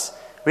works.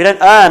 We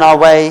don't earn our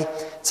way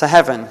to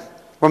heaven.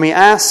 When we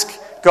ask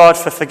God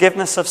for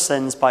forgiveness of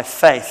sins by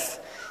faith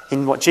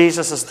in what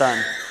Jesus has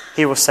done,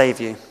 he will save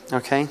you.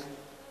 Okay?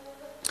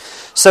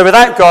 So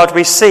without God,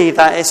 we see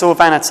that it's all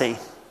vanity.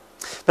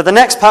 But the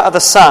next part of the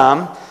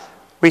psalm,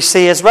 we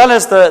see, as well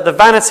as the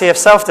vanity of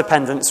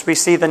self-dependence, we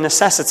see the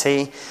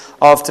necessity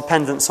of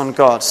dependence on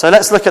God. So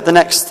let's look at the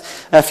next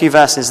few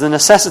verses. The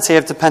necessity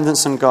of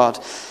dependence on God.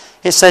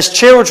 It says,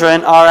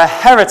 children are a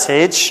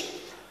heritage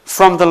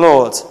from the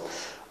Lord,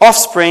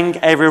 offspring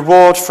a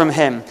reward from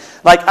him.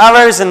 Like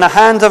arrows in the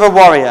hand of a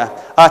warrior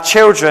are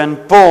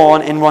children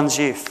born in one's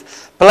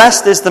youth.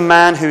 Blessed is the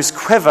man whose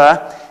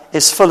quiver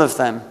is full of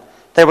them.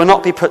 They will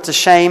not be put to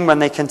shame when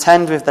they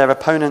contend with their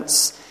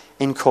opponents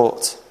in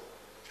court.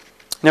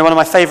 You know, one of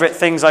my favourite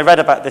things I read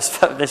about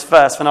this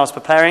verse when I was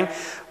preparing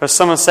was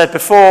someone said,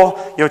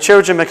 before your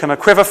children become a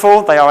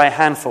quiverful, they are a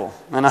handful.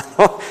 And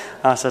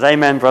I said,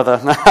 amen, brother.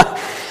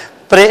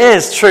 But it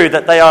is true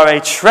that they are a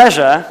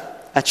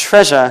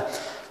treasure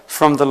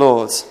from the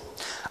Lord.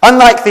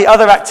 Unlike the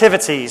other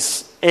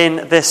activities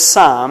in this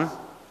psalm,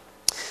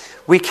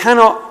 we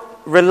cannot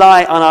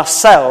rely on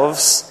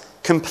ourselves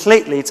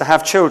completely to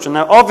have children.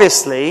 Now,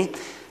 obviously,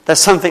 there's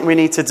something we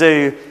need to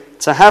do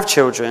to have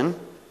children,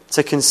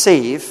 to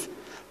conceive,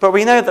 but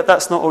we know that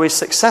that's not always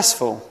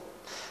successful.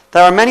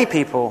 There are many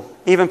people,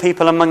 even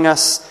people among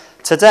us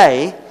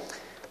today,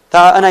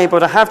 that are unable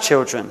to have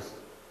children.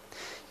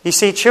 You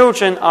see,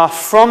 children are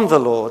from the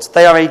Lord.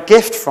 They are a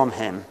gift from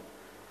him,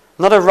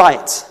 not a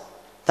right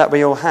that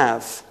we all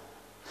have.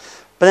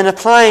 But in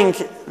applying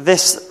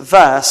this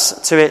verse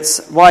to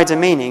its wider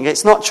meaning,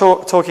 it's not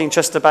talking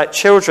just about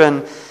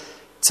children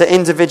to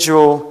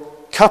individual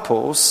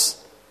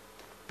couples,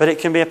 but it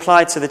can be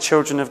applied to the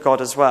children of God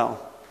as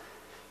well.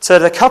 So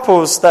the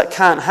couples that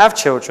can't have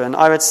children,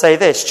 I would say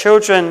this: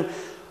 children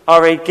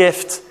are a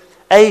gift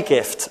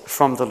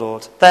from the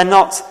Lord. They're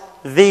not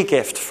the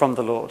gift from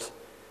the Lord.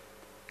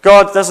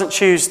 God doesn't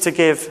choose to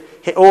give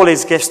all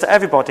his gifts to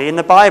everybody. In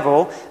the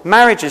Bible,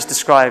 marriage is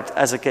described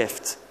as a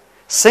gift.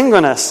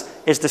 Singleness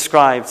is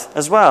described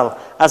as well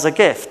as a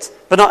gift.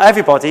 But not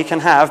everybody can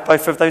have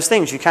both of those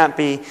things. You can't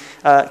be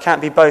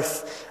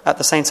both at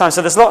the same time.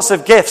 So there's lots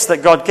of gifts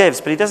that God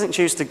gives, but he doesn't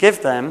choose to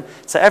give them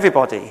to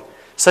everybody.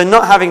 So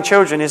not having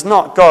children is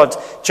not God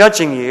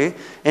judging you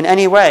in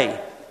any way.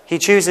 He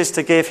chooses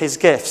to give his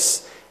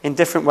gifts in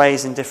different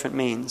ways, in different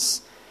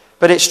means.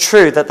 But it's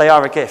true that they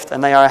are a gift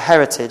and they are a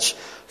heritage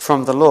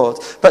from the Lord.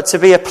 But to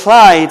be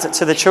applied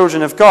to the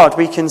children of God,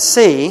 we can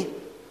see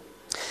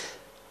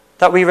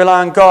that we rely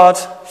on God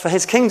for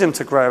his kingdom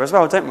to grow as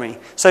well, don't we?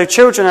 So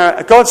children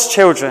are God's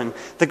children,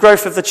 the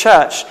growth of the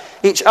church.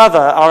 Each other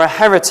are a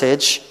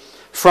heritage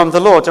from the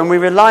Lord. And we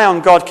rely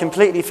on God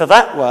completely for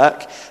that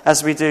work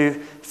as we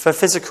do for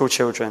physical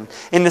children.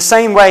 In the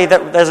same way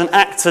that there's an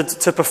act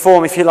to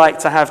perform, if you like,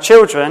 to have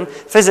children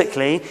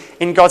physically,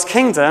 in God's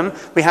kingdom,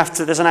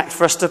 there's an act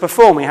for us to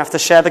perform. We have to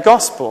share the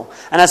gospel.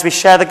 And as we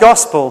share the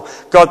gospel,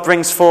 God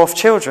brings forth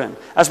children.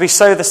 As we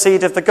sow the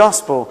seed of the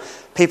gospel,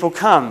 people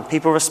come,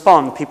 people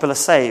respond, people are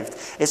saved.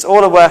 It's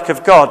all a work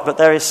of God, but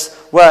there is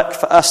work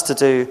for us to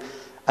do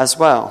as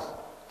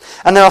well.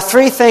 And there are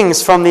three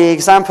things from the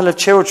example of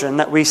children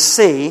that we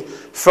see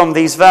from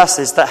these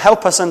verses that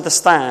help us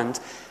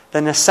understand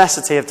the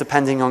necessity of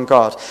depending on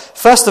God.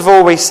 First of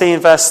all, we see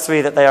in verse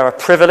 3 that they are a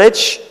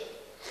privilege.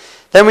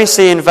 Then we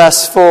see in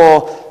verse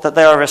 4 that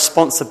they are a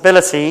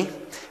responsibility.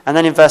 And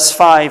then in verse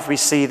 5, we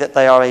see that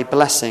they are a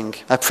blessing.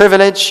 A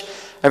privilege,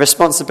 a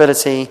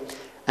responsibility,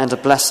 and a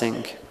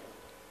blessing.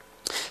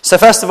 So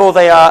first of all,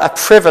 they are a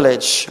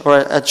privilege or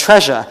a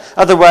treasure.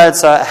 Other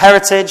words are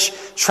heritage,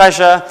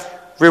 treasure,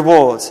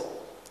 reward.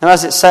 Now,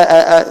 as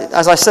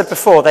I said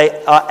before,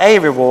 they are a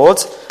reward,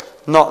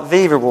 not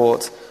the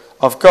reward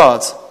of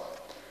God.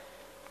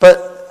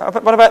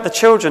 But what about the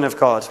children of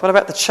God? What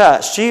about the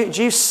church? Do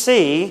you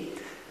see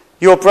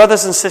your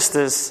brothers and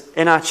sisters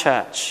in our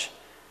church,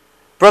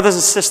 brothers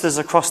and sisters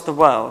across the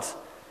world,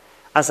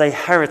 as a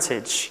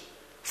heritage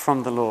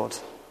from the Lord?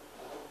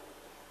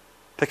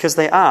 Because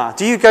they are.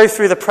 Do you go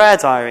through the prayer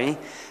diary,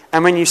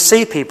 and when you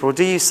see people,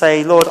 do you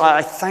say, Lord,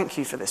 I thank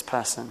you for this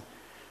person?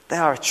 They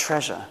are a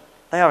treasure.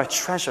 They are a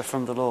treasure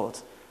from the Lord.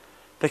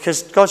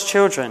 Because God's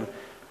children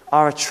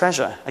are a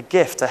treasure, a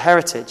gift, a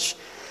heritage.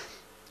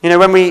 You know,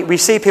 when we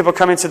see people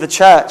come into the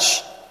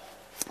church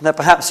that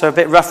perhaps are a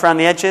bit rough around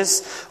the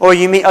edges, or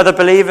you meet other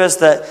believers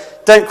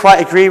that don't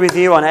quite agree with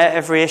you on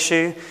every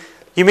issue,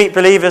 you meet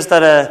believers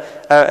that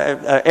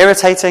are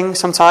irritating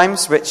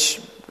sometimes,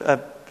 which,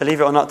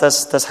 believe it or not,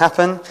 does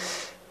happen.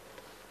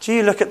 Do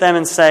you look at them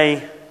and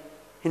say,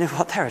 you know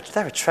what,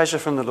 they're a treasure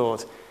from the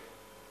Lord?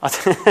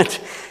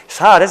 It's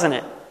hard, isn't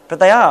it? But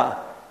they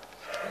are.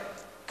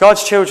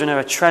 God's children are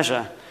a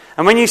treasure.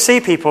 And when you see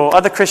people,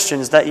 other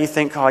Christians, that you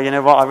think, oh, you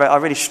know what, I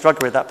really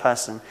struggle with that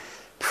person,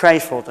 pray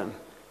for them.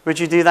 Would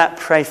you do that?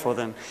 Pray for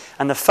them.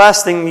 And the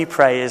first thing you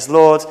pray is,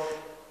 Lord,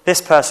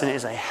 this person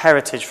is a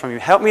heritage from you.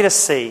 Help me to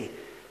see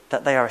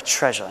that they are a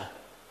treasure.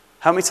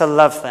 Help me to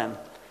love them,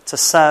 to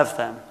serve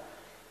them,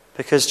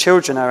 because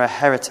children are a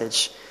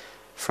heritage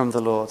from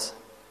the Lord.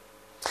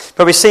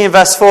 But we see in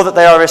verse 4 that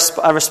they are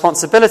a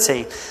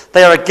responsibility.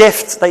 They are a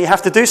gift that you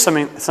have to do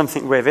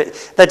something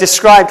with. They're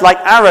described like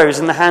arrows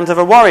in the hand of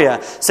a warrior.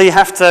 So you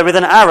have to, with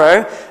an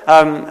arrow,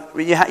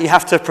 you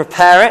have to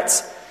prepare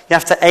it, you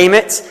have to aim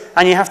it,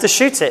 and you have to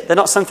shoot it. They're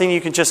not something you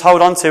can just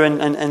hold on to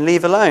and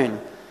leave alone.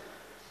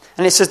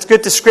 And it's a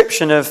good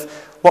description of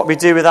what we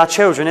do with our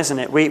children, isn't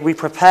it? We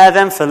prepare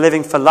them for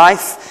living for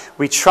life.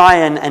 We try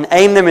and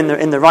aim them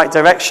in the right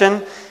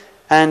direction,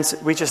 and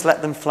we just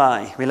let them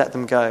fly. We let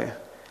them go.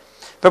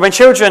 But when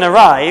children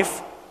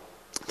arrive,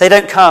 they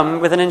don't come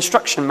with an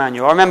instruction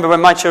manual. I remember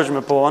when my children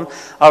were born,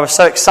 I was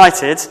so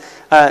excited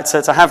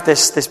to have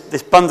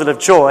this bundle of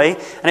joy.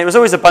 And it was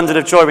always a bundle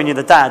of joy when you're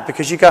the dad,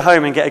 because you go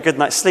home and get a good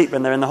night's sleep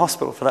when they're in the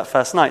hospital for that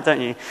first night,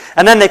 don't you?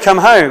 And then they come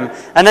home,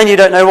 and then you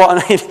don't know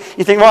you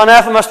think, what on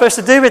earth am I supposed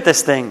to do with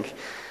this thing?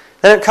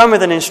 They don't come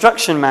with an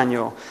instruction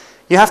manual.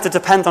 You have to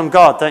depend on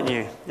God, don't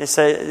you?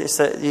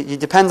 You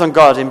depend on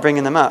God in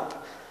bringing them up.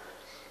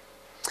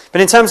 But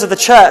in terms of the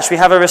church, we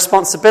have a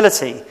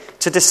responsibility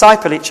to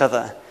disciple each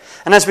other.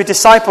 And as we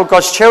disciple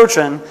God's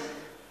children,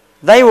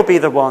 they will be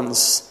the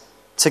ones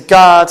to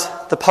guard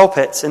the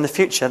pulpit in the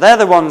future. They're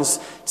the ones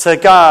to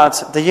guard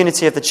the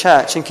unity of the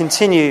church and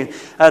continue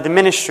the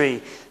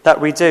ministry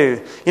that we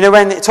do. You know,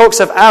 when it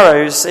talks of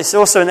arrows, it's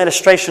also an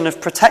illustration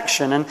of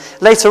protection. And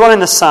later on in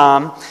the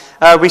psalm,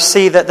 we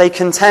see that they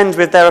contend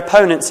with their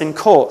opponents in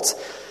court.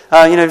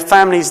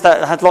 Families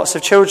that had lots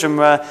of children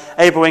were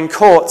able in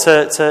court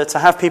to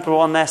have people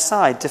on their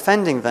side,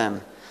 defending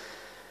them.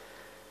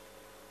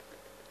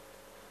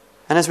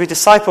 And as we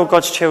disciple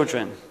God's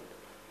children,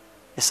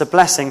 it's a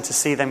blessing to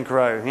see them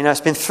grow. You know,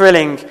 it's been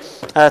thrilling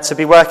to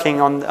be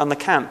working on the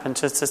camp and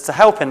to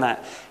help in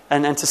that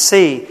and to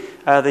see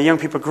the young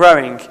people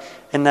growing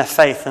in their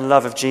faith and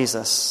love of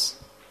Jesus.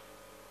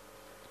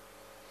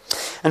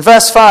 And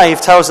verse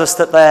 5 tells us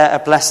that they're a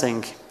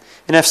blessing.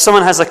 You know, if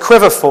someone has a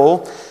quiver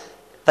full,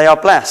 they are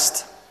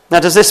blessed. Now,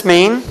 does this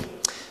mean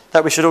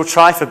that we should all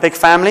try for big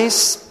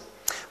families?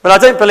 Well, I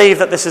don't believe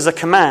that this is a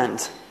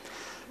command,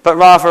 but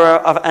rather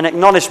an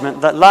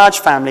acknowledgement that large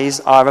families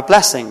are a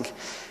blessing.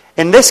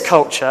 In this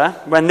culture,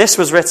 when this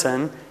was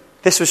written,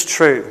 this was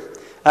true.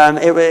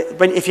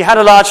 If you had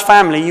a large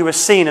family, you were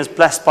seen as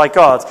blessed by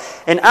God.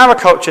 In our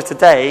culture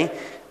today,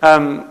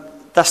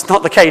 that's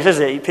not the case, is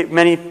it?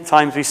 Many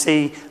times we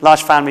see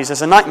large families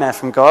as a nightmare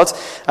from God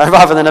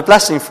rather than a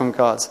blessing from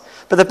God.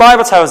 But the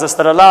Bible tells us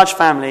that a large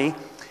family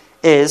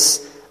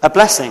is a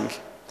blessing.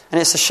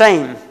 And it's a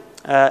shame,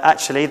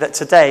 actually, that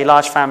today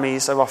large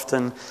families are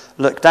often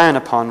looked down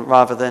upon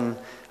rather than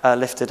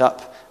lifted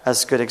up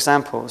as good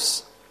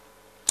examples.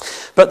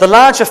 But the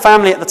larger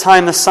family at the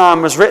time the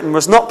psalm was written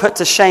was not put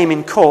to shame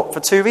in court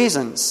for two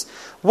reasons.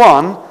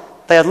 One,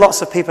 they had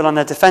lots of people on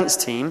their defense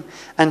team.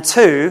 And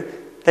two,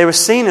 they were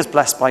seen as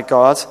blessed by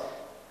God,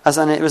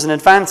 and it was an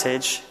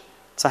advantage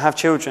to have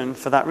children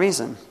for that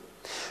reason.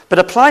 But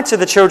applied to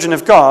the children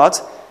of God,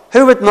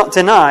 who would not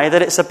deny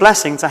that it's a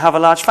blessing to have a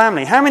large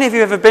family? How many of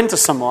you have ever been to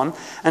someone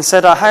and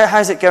said,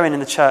 how's it going in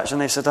the church? And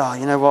they said,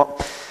 you know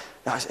what?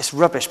 It's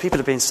rubbish. People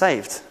are being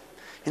saved.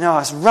 You know,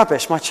 it's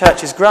rubbish. My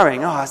church is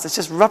growing. It's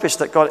just rubbish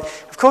that God...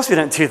 Of course we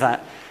don't do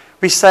that.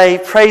 We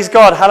say, praise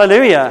God,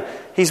 hallelujah.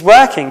 He's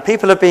working.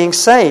 People are being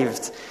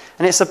saved.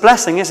 And it's a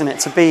blessing, isn't it,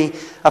 to be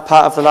a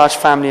part of the large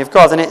family of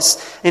God. And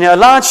it's, you know, a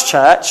large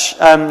church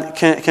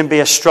can be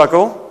a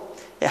struggle.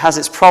 It has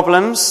its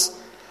problems.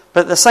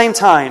 But at the same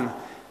time,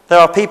 there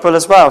are people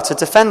as well to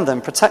defend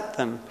them, protect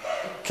them,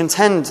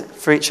 contend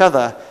for each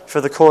other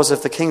for the cause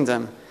of the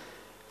kingdom.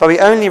 But we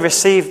only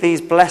receive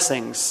these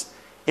blessings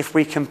if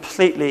we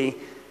completely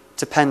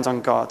depend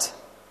on God.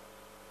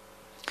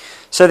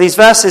 So these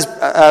verses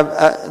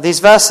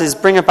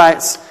bring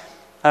about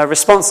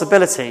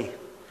responsibility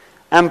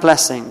and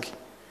blessing,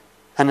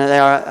 and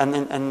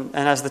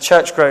as the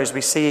church grows,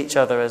 we see each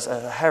other as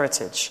a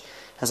heritage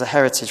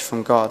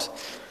from God.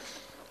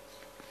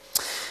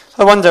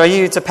 I wonder, are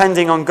you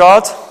depending on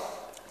God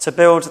to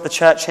build the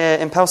church here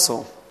in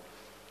Pelsall?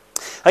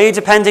 Are you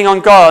depending on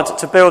God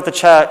to build the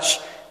church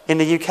in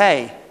the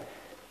UK?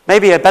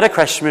 Maybe a better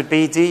question would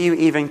be, do you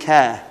even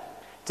care?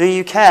 Do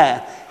you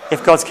care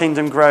if God's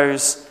kingdom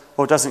grows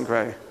or doesn't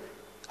grow?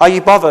 Are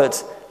you bothered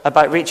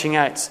about reaching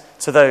out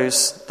to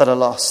those that are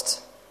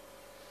lost?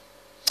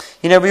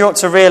 You know, we ought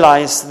to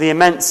realise the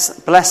immense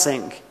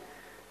blessing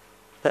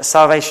that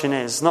salvation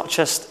is, not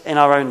just in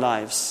our own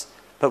lives,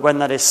 but when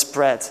that is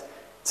spread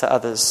to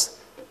others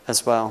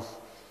as well.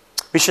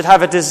 We should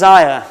have a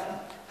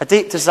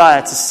deep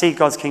desire to see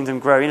God's kingdom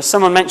grow. You know,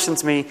 someone mentioned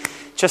to me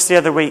just the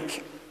other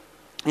week,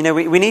 you know,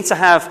 we need to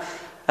have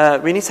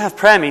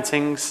prayer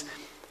meetings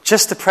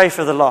just to pray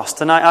for the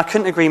lost. And I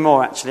couldn't agree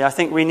more, actually. I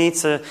think we need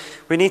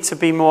to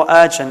be more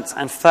urgent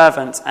and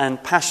fervent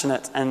and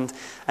passionate and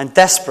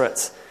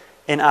desperate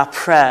in our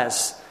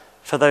prayers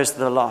for those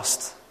that are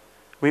lost.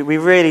 We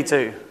really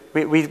do.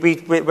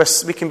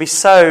 We can be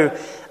so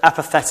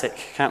apathetic,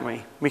 can't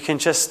we? We can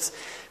just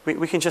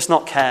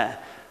not care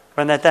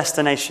when their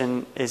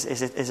destination is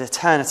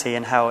eternity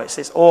in hell.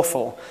 It's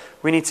awful.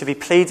 We need to be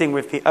pleading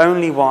with the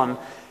only one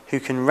who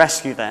can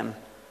rescue them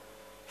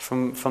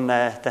from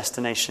their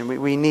destination.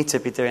 We need to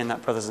be doing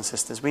that, brothers and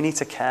sisters. We need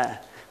to care.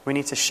 We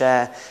need to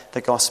share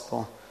the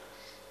gospel.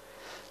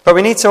 But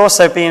we need to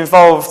also be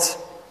involved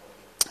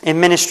in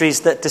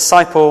ministries that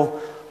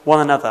disciple one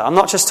another. I'm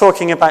not just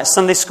talking about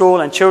Sunday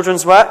school and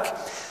children's work.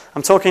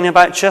 I'm talking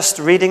about just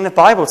reading the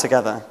Bible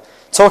together,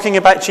 talking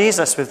about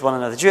Jesus with one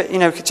another.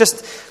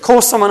 Just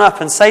call someone up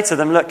and say to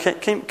them, look,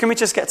 can we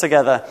just get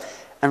together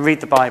and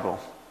read the Bible?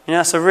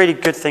 That's a really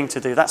good thing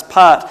to do. That's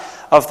part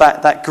of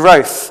that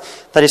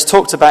growth that is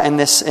talked about in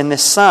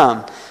this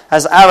psalm.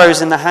 As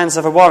arrows in the hands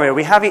of a warrior,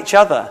 we have each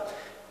other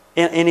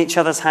in each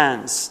other's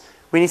hands.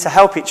 We need to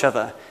help each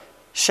other,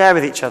 share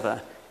with each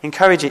other,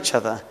 encourage each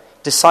other,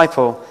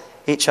 disciple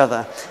each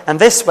other. And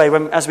this way,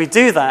 as we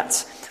do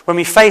that, when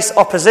we face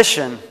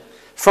opposition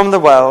from the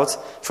world,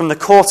 from the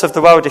court of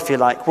the world, if you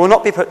like, we'll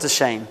not be put to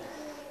shame,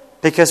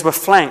 because we're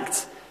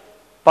flanked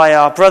by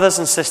our brothers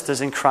and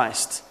sisters in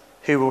Christ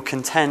who will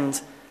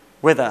contend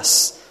with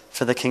us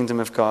for the kingdom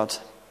of God.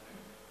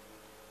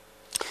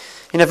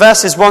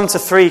 Verses 1 to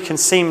 3 can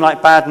seem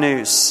like bad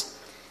news,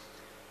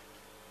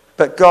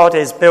 but God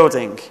is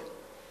building,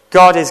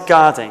 God is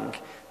guarding,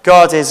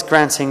 God is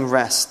granting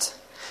rest.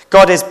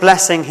 God is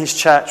blessing his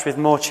church with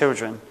more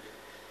children.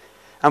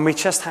 And we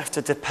just have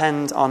to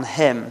depend on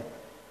him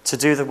to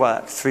do the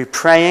work through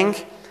praying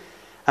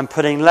and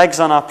putting legs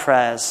on our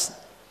prayers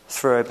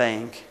through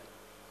obeying.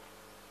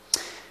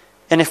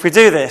 And if we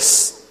do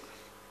this,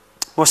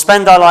 we'll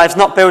spend our lives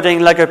not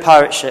building Lego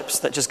pirate ships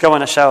that just go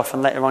on a shelf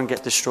and later on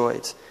get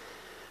destroyed.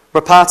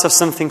 We're part of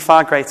something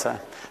far greater,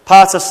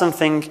 part of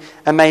something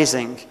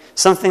amazing,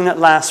 something that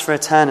lasts for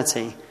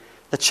eternity,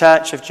 the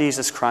church of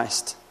Jesus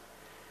Christ.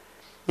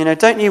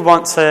 Don't you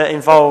want to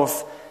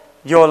involve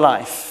your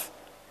life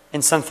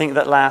in something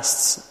that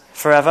lasts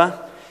forever?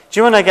 Do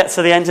you want to get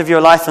to the end of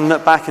your life and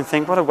look back and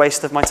think, what a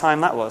waste of my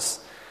time that was?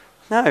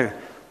 No.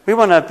 We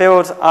want to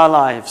build our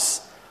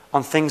lives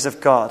on things of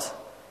God.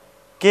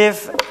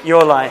 Give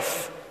your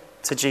life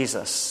to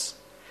Jesus.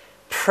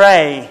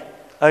 Pray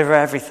over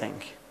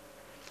everything.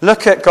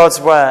 Look at God's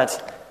word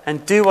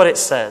and do what it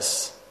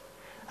says.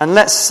 And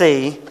let's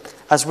see,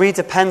 as we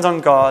depend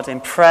on God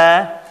in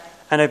prayer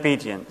and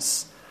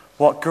obedience,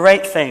 what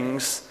great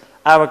things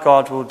our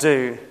God will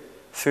do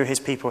through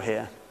his people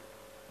here.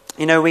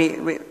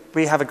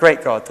 We have a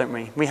great God, don't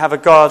we? We have a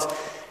God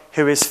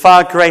who is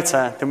far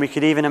greater than we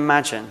could even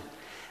imagine.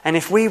 And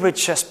if we would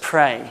just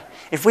pray,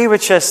 if we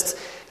would just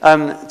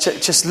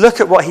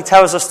look at what he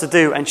tells us to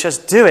do and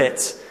just do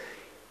it,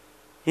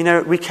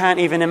 we can't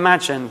even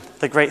imagine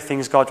the great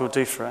things God will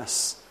do for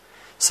us.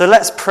 So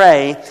let's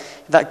pray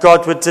that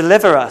God would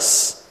deliver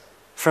us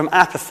from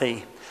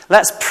apathy.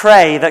 Let's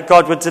pray that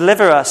God would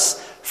deliver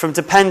us from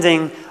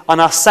depending on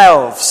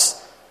ourselves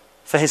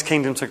for his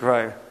kingdom to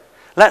grow.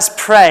 Let's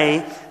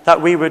pray that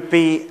we would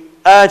be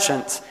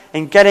urgent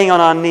in getting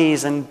on our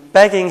knees and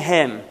begging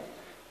him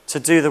to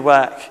do the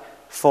work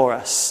for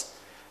us.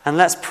 And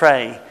let's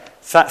pray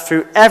that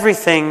through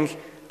everything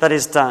that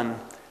is done,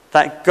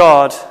 that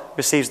God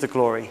receives the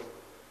glory.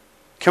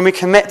 Can we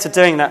commit to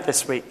doing that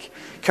this week?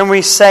 Can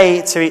we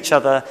say to each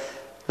other,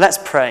 let's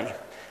pray?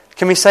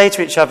 Can we say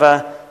to each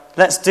other,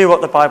 let's do what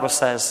the Bible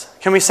says?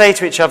 Can we say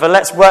to each other,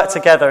 let's work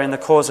together in the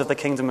cause of the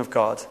kingdom of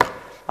God?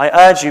 I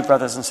urge you,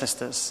 brothers and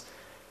sisters,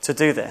 to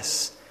do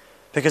this.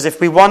 Because if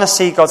we want to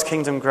see God's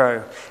kingdom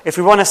grow, if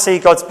we want to see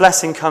God's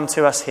blessing come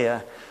to us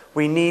here,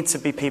 we need to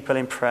be people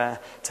in prayer,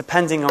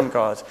 depending on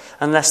God.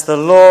 Unless the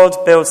Lord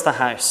builds the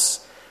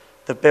house,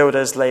 the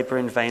builders labor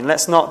in vain.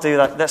 Let's not do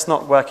that. Let's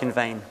not work in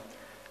vain.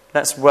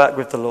 Let's work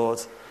with the Lord.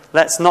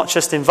 Let's not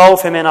just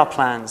involve him in our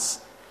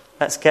plans.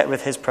 Let's get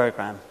with his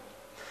program.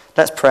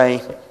 Let's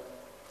pray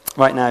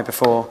right now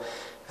before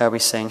we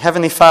sing.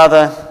 Heavenly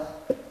Father,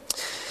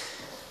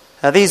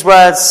 these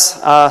words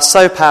are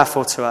so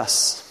powerful to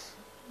us,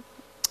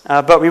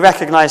 but we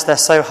recognize they're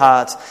so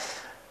hard.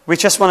 We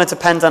just want to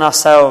depend on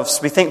ourselves.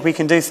 We think we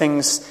can do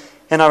things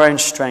in our own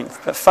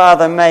strength. But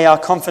Father, may our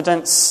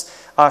confidence,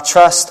 our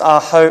trust,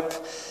 our hope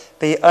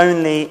be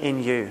only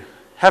in you.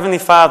 Heavenly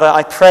Father,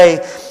 I pray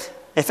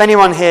if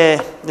anyone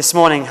here this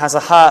morning has a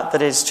heart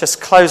that is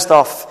just closed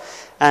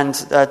off and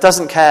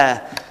doesn't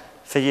care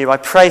for you, I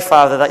pray,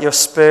 Father, that your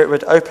Spirit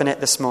would open it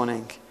this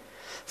morning.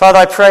 Father,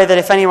 I pray that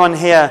if anyone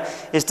here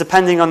is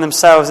depending on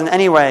themselves in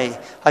any way,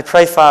 I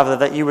pray, Father,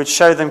 that you would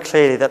show them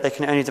clearly that they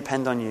can only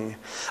depend on you.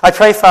 I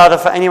pray, Father,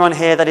 for anyone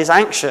here that is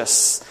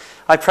anxious,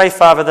 I pray,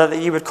 Father,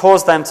 that you would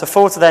cause them to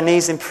fall to their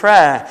knees in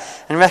prayer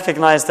and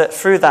recognize that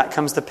through that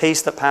comes the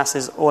peace that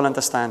passes all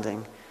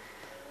understanding.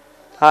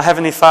 Our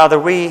Heavenly Father,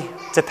 we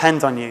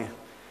depend on you.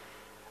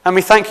 And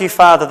we thank you,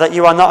 Father, that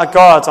you are not a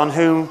God on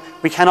whom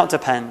we cannot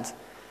depend,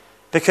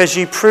 because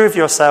you prove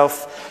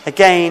yourself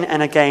again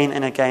and again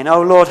and again.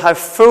 Oh Lord, how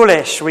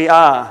foolish we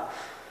are.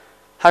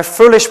 How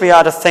foolish we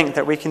are to think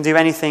that we can do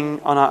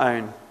anything on our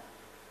own.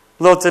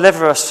 Lord,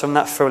 deliver us from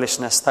that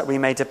foolishness, that we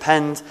may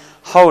depend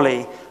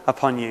wholly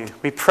upon you.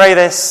 We pray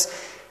this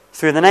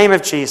through the name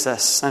of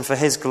Jesus and for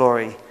his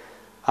glory.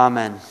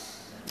 Amen.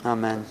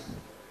 Amen.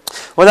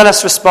 Well, let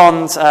us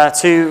respond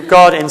to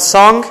God in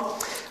song.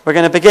 We're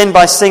going to begin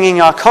by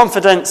singing Our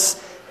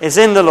Confidence is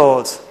in the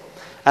Lord,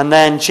 and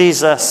then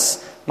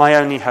Jesus, my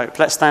only hope.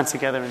 Let's stand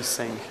together and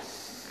sing.